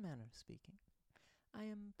 in a manner of speaking. I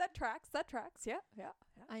am That tracks. Yeah.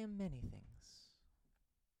 I am many things.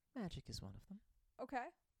 Magic is one of them. Okay.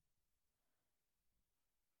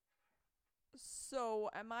 So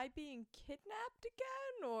am I being kidnapped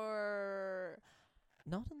again, or?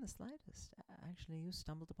 Not in the slightest. Actually, you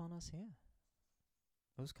stumbled upon us here.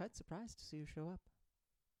 I was quite surprised to see you show up.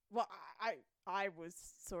 Well, I was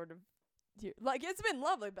sort of here. Like, it's been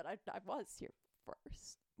lovely, but I was here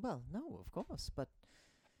first. Well, no, of course, but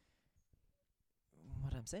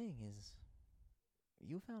what I'm saying is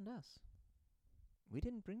you found us. We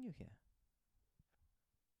didn't bring you here.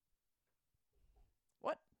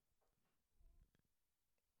 What?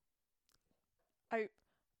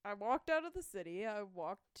 I walked out of the city. I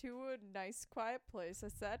walked to a nice, quiet place. I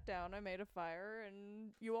sat down. I made a fire,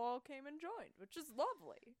 and you all came and joined, which is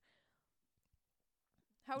lovely.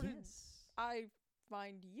 How did Yes. I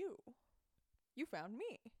find you? You found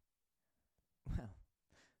me. Well,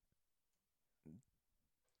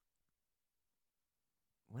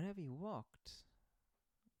 whenever you walked,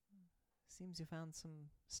 seems you found some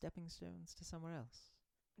stepping stones to somewhere else.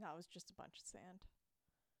 That was just a bunch of sand.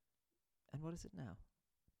 And what is it now?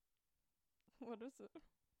 What is it?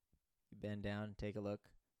 You bend down, take a look.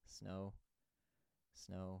 Snow,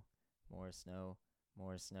 snow, more snow,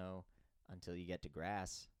 more snow, until you get to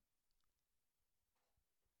grass.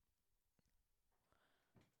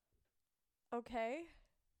 Okay.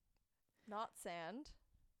 Not sand.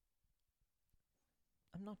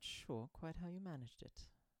 I'm not sure quite how you managed it,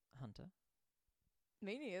 Hunter,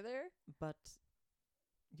 Me neither. but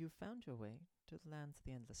you found your way to the lands of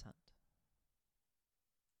the Endless Hunt.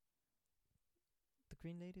 The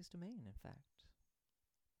Green Lady's domain, in fact.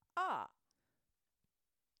 Ah.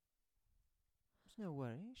 There's no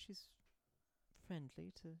worry. She's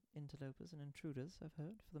friendly to interlopers and intruders, I've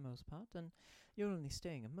heard, for the most part. And you're only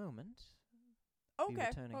staying a moment. Be Okay.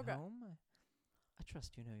 returning Okay. home. I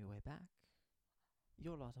trust you know your way back.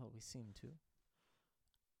 Your lot always seem to.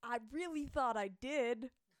 I really thought I did.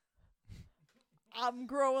 I'm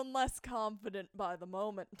growing less confident by the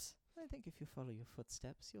moment. I think if you follow your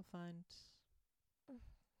footsteps, you'll find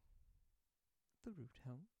the route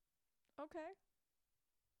home. Okay.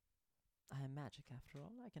 I am magic, after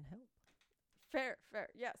all. I can help. Fair,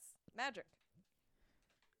 yes. Magic.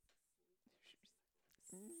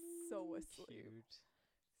 So asleep. Cute.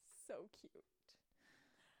 So cute.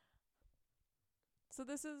 So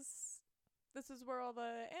this is where all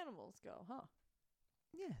the animals go, huh?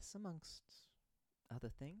 Yes, amongst other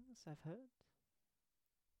things, I've heard.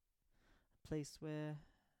 A place where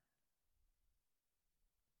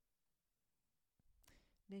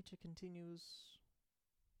nature continues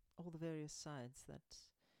all the various sides that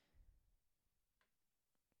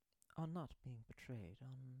are not being portrayed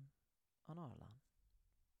on Arlan.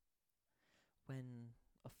 When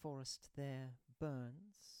a forest there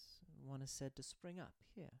burns, one is said to spring up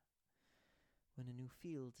here. When a new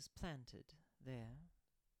field is planted there,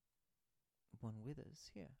 one withers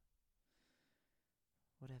here.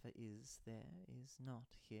 Whatever is there is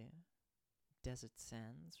not here. Desert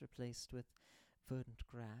sands replaced with verdant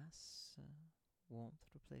grass, warmth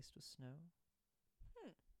replaced with snow.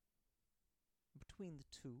 Between the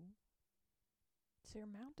two, So your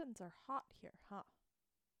mountains are hot here, huh?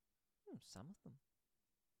 some of them.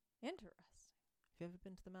 Interesting. Have you ever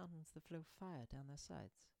been to the mountains that flow fire down their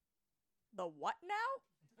sides? The what now?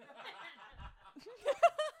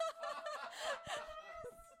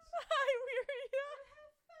 Siberia.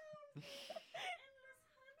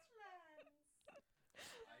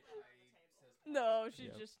 No, she's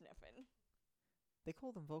Yep. just sniffing. They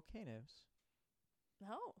call them volcanoes.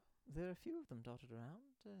 No. There are a few of them dotted around.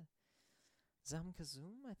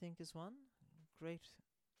 Zamkazum, I think, is one. Great,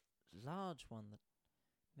 large one that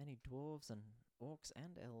many dwarves and orcs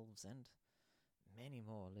and elves and many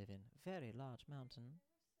more live in. Very large mountain.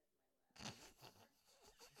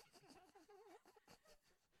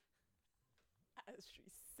 As she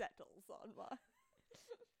settles on my.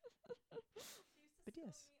 But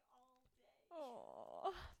yes.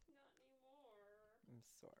 Oh. I'm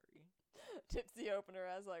sorry. Tipsy opened her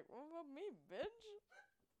eyes like, what about me, bitch?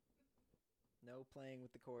 No playing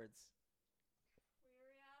with the chords.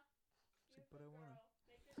 But I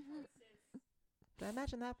wanna. But I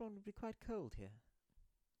imagine that one would be quite cold here.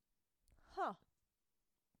 Huh.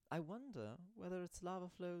 I wonder whether its lava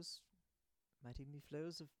flows might even be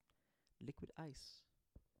flows of liquid ice.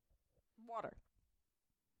 Water.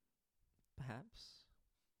 Perhaps.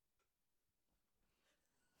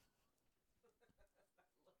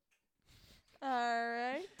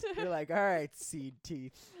 Alright. You're like, alright, seed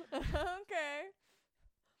teeth. Okay.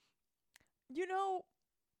 You know,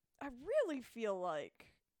 I really feel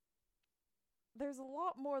like there's a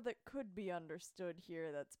lot more that could be understood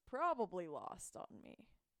here that's probably lost on me.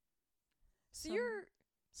 So Some- you're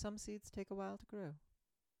Some seeds take a while to grow.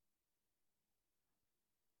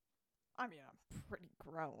 I mean, I'm pretty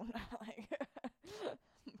grown. Like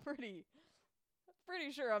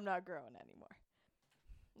pretty sure I'm not growing anymore.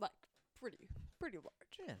 Like pretty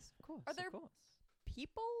large. Yes, of course. Are there of course.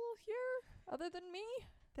 People here other than me?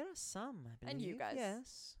 There are some, I believe. And you guys.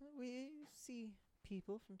 Yes, we see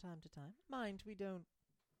people from time to time. Mind, we don't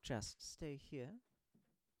just stay here.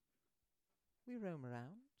 We roam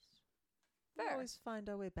around. We Fair. always find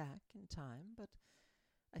our way back in time, but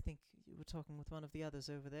I think you were talking with one of the others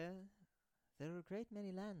over there. There are a great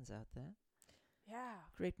many lands out there. Yeah.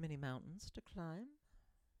 Great many mountains to climb.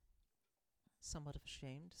 Somewhat of a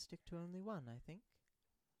shame to stick to only one, I think.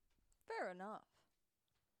 Fair enough.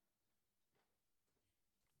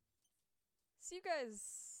 So you guys,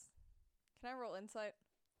 can I roll insight?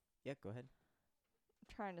 Yeah, go ahead.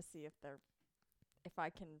 I'm trying to see if I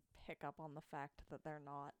can pick up on the fact that they're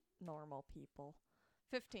not normal people.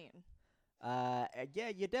 15. Yeah,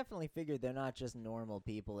 you definitely figured they're not just normal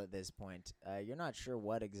people at this point. You're not sure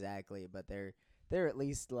what exactly, but they're at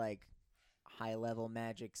least like high level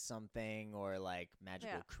magic something or like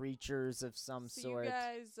magical Yeah. creatures of some So sort. you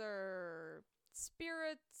guys are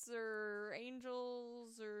spirits or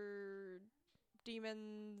angels or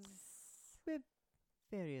demons?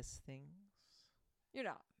 Various things. You're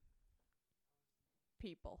not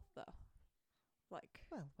people, though. Like,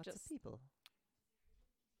 Well, what's Just- a people?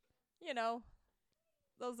 you know,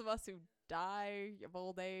 those of us who die of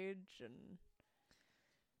old age and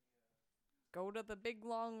go to the big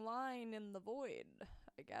long line in the void,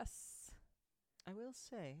 I guess. I will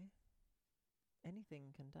say,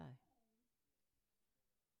 anything can die.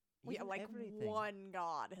 Well, yeah, Even like everything. one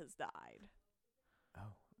god has died. Oh,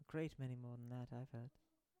 a great many more than that, I've heard.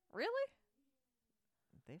 Really?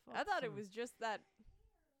 They fought I thought it some- was just that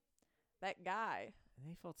guy.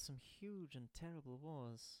 They fought some huge and terrible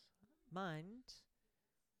wars. Mind,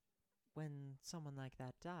 when someone like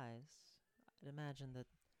that dies, I'd imagine that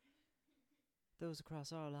those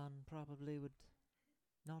across Arlan probably would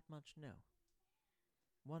not much know.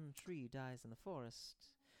 One tree dies in the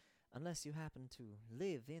forest, Unless you happen to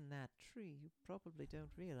live in that tree, you probably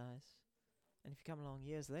don't realize. And if you come along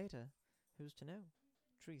years later, who's to know?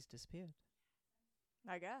 Trees disappeared.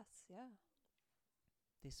 I guess, yeah.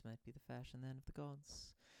 This might be the fashion then of the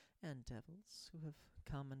gods and devils who have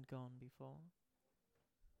come and gone before.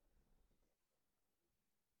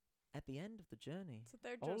 At the end of the journey, So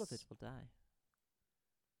they're just all of it will die.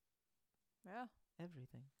 Yeah.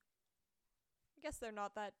 Everything. I guess they're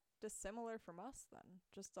not that dissimilar from us then,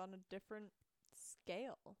 just on a different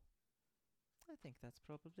scale. I think that's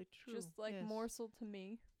probably true. Just like yes. morsel to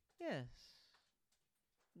me, Yes.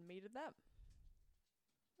 and me to them.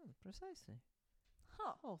 Precisely.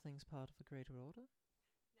 Huh. All things part of a greater order.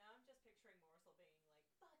 Now I'm just picturing Morsel being like,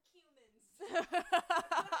 fuck humans.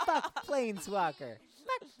 Fuck Plainswalker.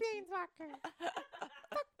 Fuck Plainswalker.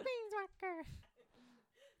 Fuck Plainswalker.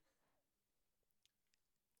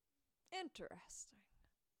 Interesting.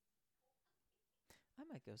 I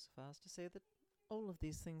might go so far as to say that all of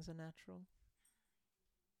these things are natural.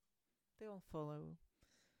 They all follow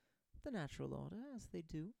the natural order as they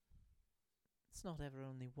do. It's not ever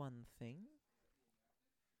only one thing.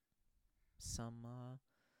 Some are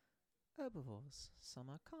herbivores, some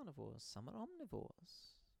are carnivores, some are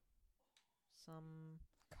omnivores, some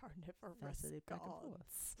Carnivorous faceted back and forth.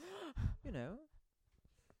 gods. You know,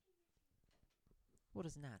 what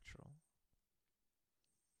is natural?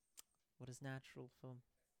 What is natural for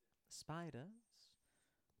the spider is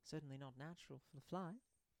certainly not natural for the fly.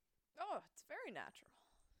 Oh, it's very natural.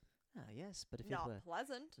 Ah, yes, but if Not it were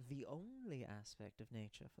pleasant. the only aspect of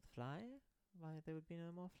nature for the fly, why, there would be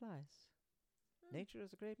no more flies. Nature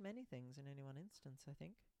is a great many things in any one instance, I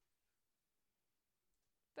think.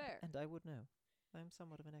 Fair. And I would know. I'm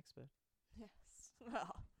somewhat of an expert. Yes.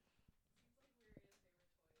 Well,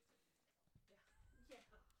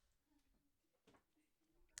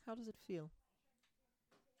 How does it feel?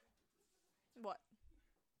 what?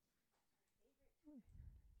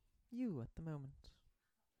 You at the moment.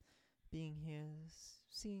 Being here,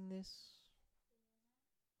 seeing this,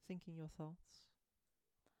 thinking your thoughts.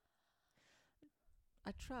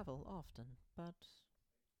 I travel often, but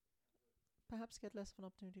perhaps get less of an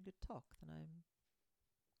opportunity to talk than I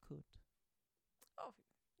could. Oh,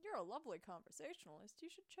 you're a lovely conversationalist. You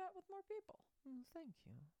should chat with more people. Thank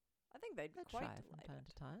you. I think they'd be I quite try from time delighted.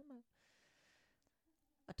 to time.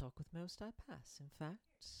 I talk with most I pass, in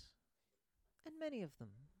fact. And many of them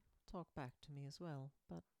talk back to me as well,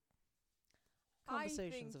 but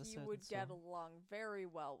conversations I of a think you certain would get sort. along very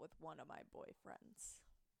well with one of my boyfriends.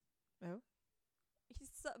 Oh? He's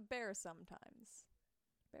bear sometimes.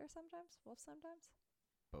 Bear sometimes? Wolf sometimes?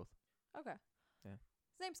 Both. Okay. Yeah.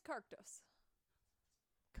 His name's Carctos.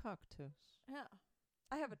 Cactus. Yeah.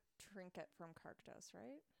 I have a trinket from Carctos,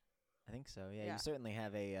 right? I think so. Yeah, Yeah. you certainly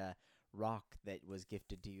have a rock that was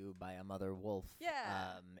gifted to you by a mother wolf.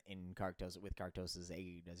 Yeah. In Carctos, with Carctos's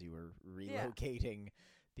aid, as you were relocating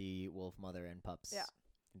the wolf mother and pups. Yeah.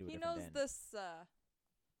 Into a He different knows den. this,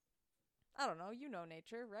 I don't know, you know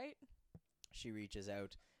nature, right? She reaches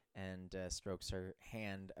out and strokes her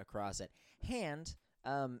hand across it. Hand.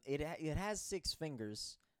 It has 6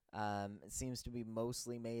 fingers. It seems to be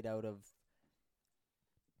mostly made out of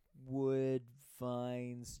wood,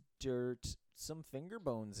 vines, dirt, some finger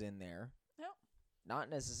bones in there. Yep. Not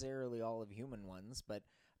necessarily all of human ones, but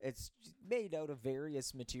it's made out of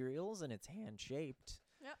various materials and it's hand-shaped.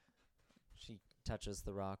 Yep. She touches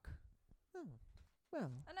the rock. Oh,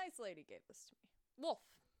 well, A nice lady gave this to me. Wolf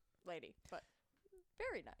lady, but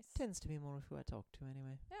very nice. tends to be more of who I talk to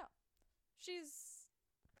anyway.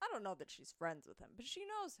 I don't know that she's friends with him, but she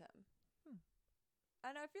knows him.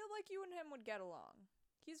 And I feel like you and him would get along.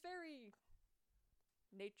 He's very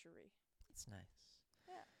naturey. That's nice.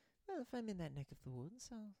 Yeah. Well, if I'm in that neck of the woods,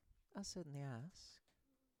 I'll certainly ask.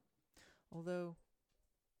 Although,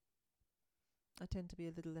 I tend to be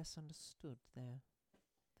a little less understood there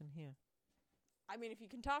than here. I mean, if you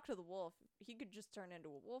can talk to the wolf, he could just turn into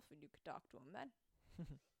a wolf and you could talk to him then.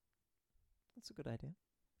 That's a good idea.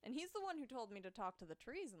 And he's the one who told me to talk to the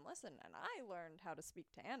trees and listen, and I learned how to speak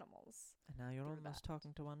to animals. And now you're Through almost that.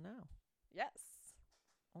 talking to one now. Yes.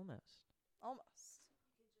 Almost. Almost.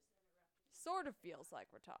 Sort of feels like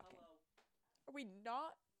we're talking. Are we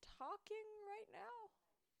not talking right now?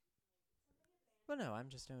 Well, no, I'm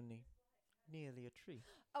just only nearly a tree.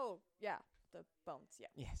 Oh, yeah. The bones, yeah.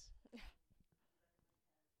 Yes.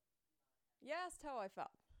 You asked how I felt.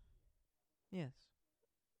 Yes.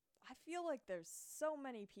 I feel like there's so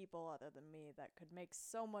many people other than me that could make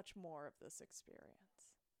so much more of this experience.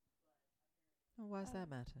 Oh, why does that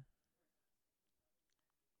matter?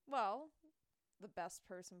 Well, the best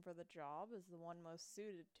person for the job is the one most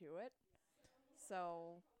suited to it.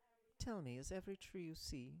 So, Tell me, is every tree you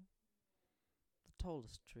see the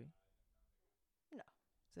tallest tree? No.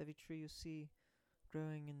 Is every tree you see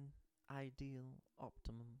growing in ideal,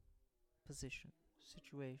 optimum position,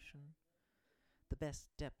 situation, the best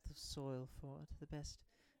depth of soil for it, the best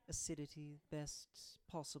acidity, best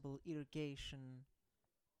possible irrigation?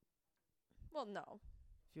 Well, no.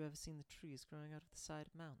 Have you ever seen the trees growing out of the side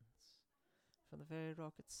of mountains, from the very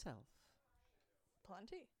rock itself?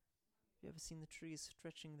 Plenty. Have you ever seen the trees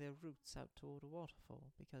stretching their roots out toward a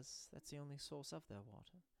waterfall, because that's the only source of their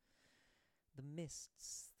water? The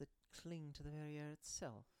mists that cling to the very air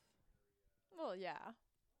itself. Well, yeah.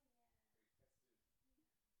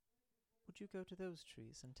 Would you go to those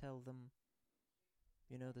trees and tell them,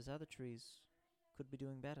 you know, there's other trees could be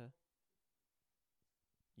doing better?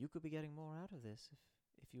 You could be getting more out of this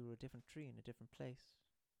if you were a different tree in a different place.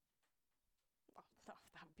 Oh, no,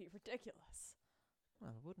 that would be ridiculous.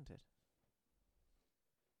 Well, wouldn't it?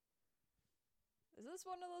 Is this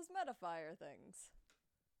one of those metaphire things?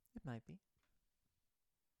 It might be.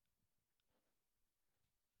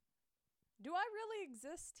 Do I really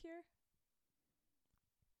exist here?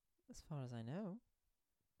 As far as I know.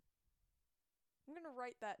 I'm gonna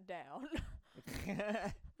write that down.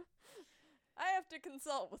 I have to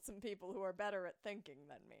consult with some people who are better at thinking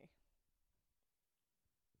than me.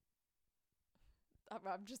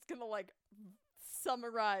 I'm just gonna, like,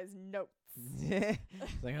 summarize notes.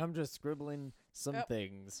 It's like, I'm just scribbling some Yep.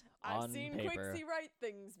 things I've on seen paper. Quixie write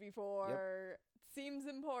things before. Seems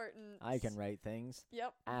important. I can write things.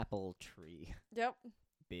 Yep. Apple tree. Yep.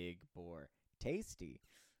 Big bore. Tasty.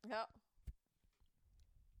 Yep.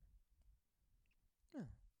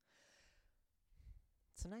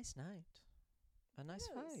 It's a nice night. A nice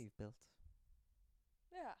It fire is. you've built.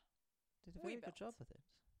 Yeah. Did a We very good job built. with it.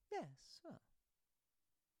 Yes. Well,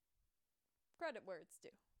 Credit where it's due.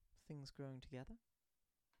 things growing together.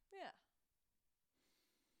 Yeah.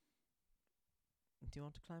 Do you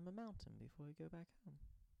want to climb a mountain before you go back home?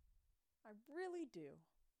 I really do.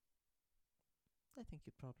 I think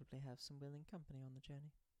you'd probably have some willing company on the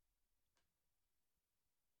journey.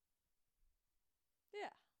 Yeah.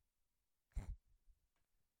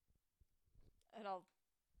 And I'll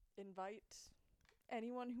invite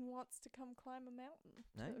anyone who wants to come climb a mountain.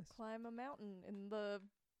 Nice. To climb a mountain in the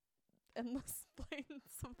endless plains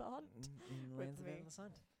of the hunt. In with Lands of me. Endless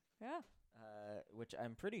Hunt. Yeah. Which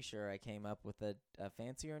I'm pretty sure I came up with a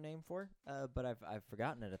fancier name for, but I've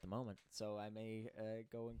forgotten it at the moment. So I may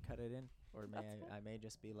go and cut it in, or That's fine. I may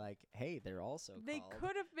just be like, hey, they're also They called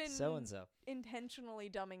could have been so and so. intentionally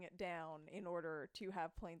dumbing it down in order to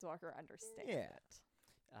have Plainswalker understand Yeah. it.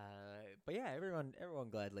 But yeah, everyone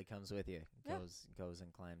gladly comes with you. Yeah. Goes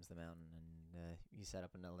and climbs the mountain, and you set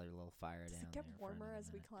up another little fire Does down it get there for warmer another as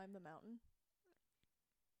we minute. climb the mountain?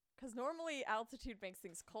 Because normally altitude makes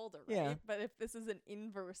things colder, right? Yeah. But if this is an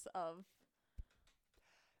inverse of...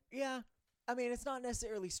 Yeah. I mean, it's not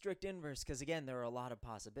necessarily strict inverse, because, again, there are a lot of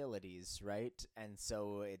possibilities, right? And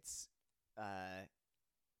so it's,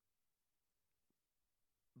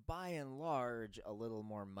 by and large, a little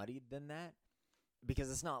more muddied than that.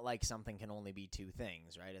 Because it's not like something can only be two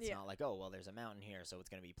things, right? It's Yeah. not like, oh, well, there's a mountain here, so it's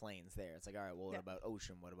going to be plains there. It's like, all right, well, what Yeah. about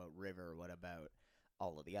ocean? What about river? What about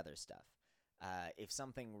all of the other stuff? If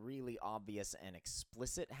something really obvious and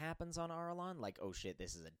explicit happens on Aralon, like, oh shit,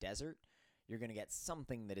 this is a desert, you're going to get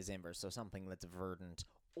something that is inverse, so something that's verdant,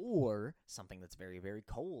 or something that's very, very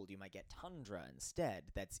cold. You might get tundra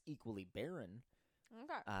instead, that's equally barren,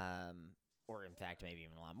 Okay. or in fact, maybe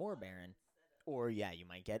even a lot more barren. Or, yeah, you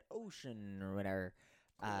might get ocean or whatever.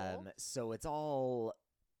 Cool. So it's all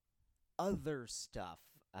other stuff,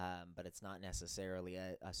 but it's not necessarily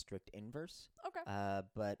a strict inverse. Okay.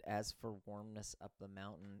 But as for warmness up the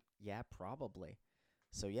mountain, yeah, probably.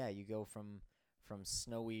 So yeah, you go from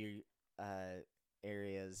snowy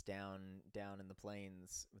areas down in the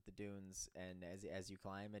plains with the dunes, and as you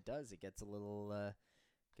climb, it gets a little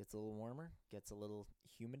warmer, gets a little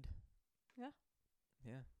humid. Yeah.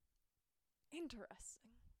 Yeah.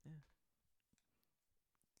 Interesting.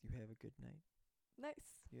 You have a good night.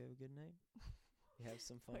 Nice. You have a good night. You have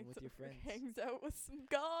some fun with your Plainswalker friends. hangs out with some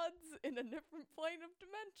gods in a different plane of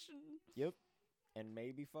dimension. Yep. And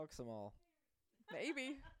maybe fucks them all.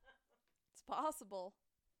 Maybe. It's possible.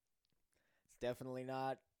 It's definitely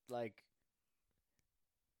not like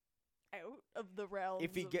Out of the realms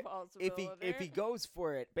if he of ge- possibility. if he goes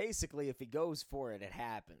for it. Basically, if he goes for it, it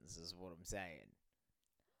happens. Is what I'm saying.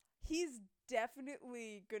 He's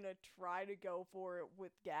definitely gonna try to go for it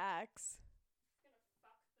with Gax. Gonna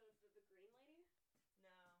fuck the green lady?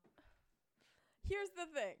 No. Here's the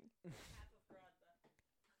thing. Half of Grodba.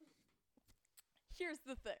 Here's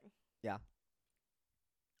the thing. Yeah.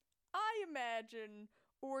 I imagine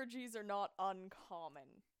orgies are not uncommon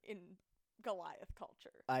in Goliath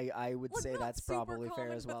culture. I would Like, say not that's super probably fair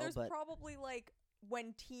common, as well, there's but probably like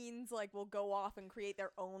when teens like will go off and create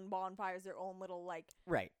their own bonfires, their own little like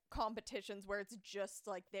right. competitions where it's just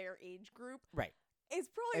like their age group. Right. It's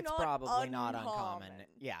probably It's not probably not uncommon. uncommon.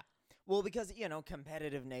 Yeah. Well, because,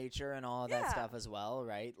 competitive nature and all of that Yeah. stuff as well,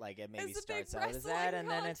 right? Like, it maybe It's a big starts out as that, and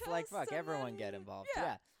then it's like, wrestling fuck, contest, and everyone get then- involved. yeah.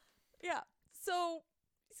 Yeah. Yeah. So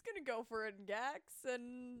he's gonna go for it in Gax,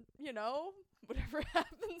 and whatever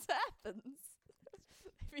happens, happens.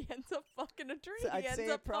 If he ends up fucking a tree, So he I'd ends say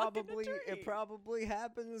up fucking a tree. it probably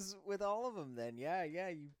happens with all of them then. Yeah,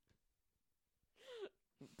 you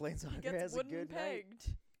He Plainswalker gets has a wooden good night.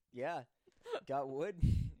 pegged. Yeah. Got wood.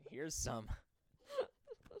 Here's some.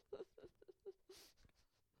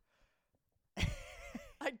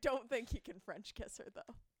 I don't think he can French kiss her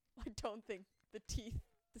though. I don't think the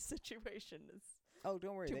situation is. Oh,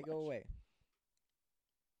 don't worry, Too they go much. away.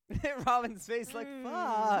 Robin's face like, fuck.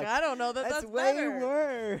 I don't know that's way better.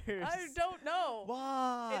 worse. I don't know.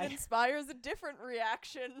 Why? It inspires a different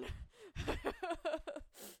reaction.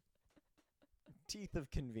 Teeth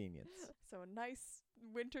of convenience. So a nice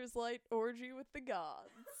Winterslight orgy with the gods.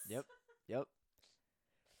 Yep.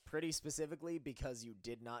 Pretty specifically because you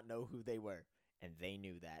did not know who they were, and they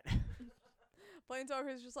knew that.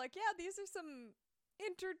 Plainswalker's just like, yeah, these are some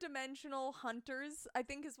interdimensional hunters, I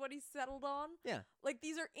think is what he's settled on. Yeah. Like,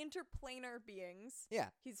 these are interplanar beings. Yeah.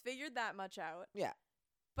 He's figured that much out. Yeah.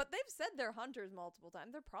 But they've said they're hunters multiple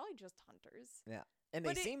times. They're probably just hunters. And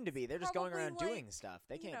But they seem to be. They're just going probably, around like, doing stuff.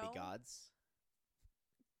 They can't be gods.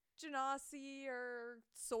 Genasi are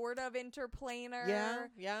sort of interplanar.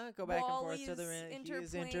 Yeah. Go back and forth to the Wally's He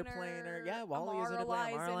is interplanar. Yeah, interplanar, Wally is Amarali's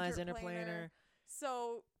interplanar. Amarali's interplanar. interplanar.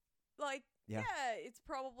 So, like, Yeah. yeah, it's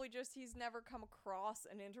probably just he's never come across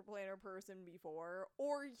an interplanar person before,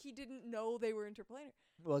 or he didn't know they were interplanar.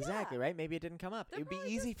 Well, exactly, right? Maybe it didn't come up. They're It would be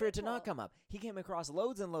probably easy just for it to not people. come up. He came across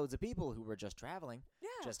loads and loads of people who were just traveling, Yeah.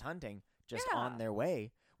 just hunting, just Yeah. on their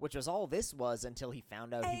way, which was all this was until he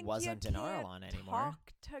found out he And wasn't you an can't Arlon anymore.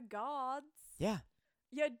 Talk to gods. Yeah,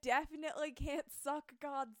 You definitely can't suck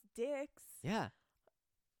gods' dicks. yeah.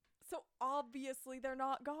 So obviously they're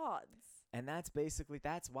not gods. And that's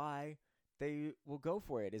why they will go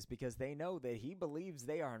for it, is because they know that he believes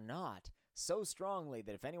they are not so strongly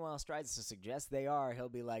that if anyone else tries to suggest they are, he'll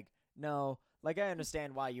be like, no, like, I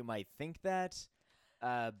understand why you might think that,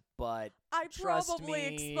 but I trust probably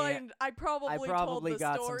me, explained. I probably I told probably the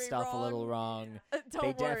got some story stuff wrong. a little wrong.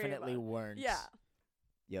 Don't They worry definitely about it. weren't. Yeah.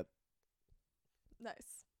 Yep.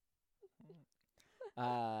 Nice.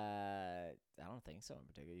 I don't think so in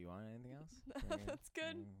particular. You want anything else? That's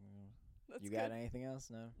good. That's You good. got anything else?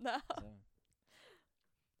 No. No. So,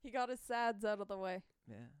 He got his sads out of the way.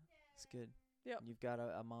 yeah, it's good. Yep. You've got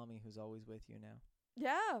a mommy who's always with you now.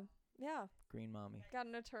 Yeah. Yeah. Green mommy. Got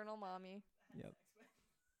an eternal mommy. Yep.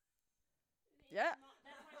 Yeah.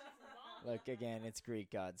 Look, again, it's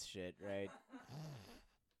Greek gods shit, right?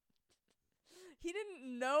 He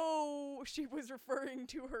didn't know she was referring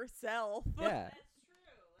to herself. Yeah. That's true.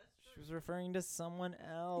 She was referring to someone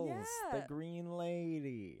else. Yeah. The green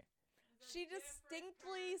lady. She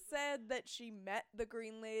distinctly said that she met the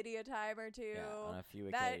Green Lady a time or two. Yeah, on a few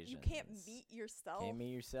that occasions. you can't meet yourself Can't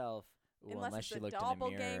meet yourself. Ooh, unless, unless it's you a looked in a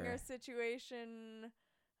doppelganger mirror. situation.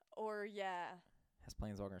 Or Has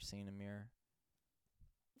Plainswalker seen a mirror?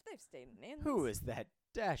 they've stayed in inns. Who is that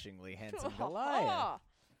dashingly handsome Goliath?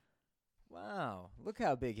 Wow, look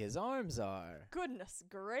how big his arms are. Goodness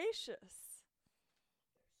gracious.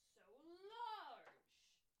 So large.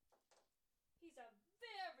 He's a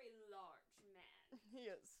very large man. He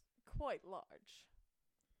is quite large.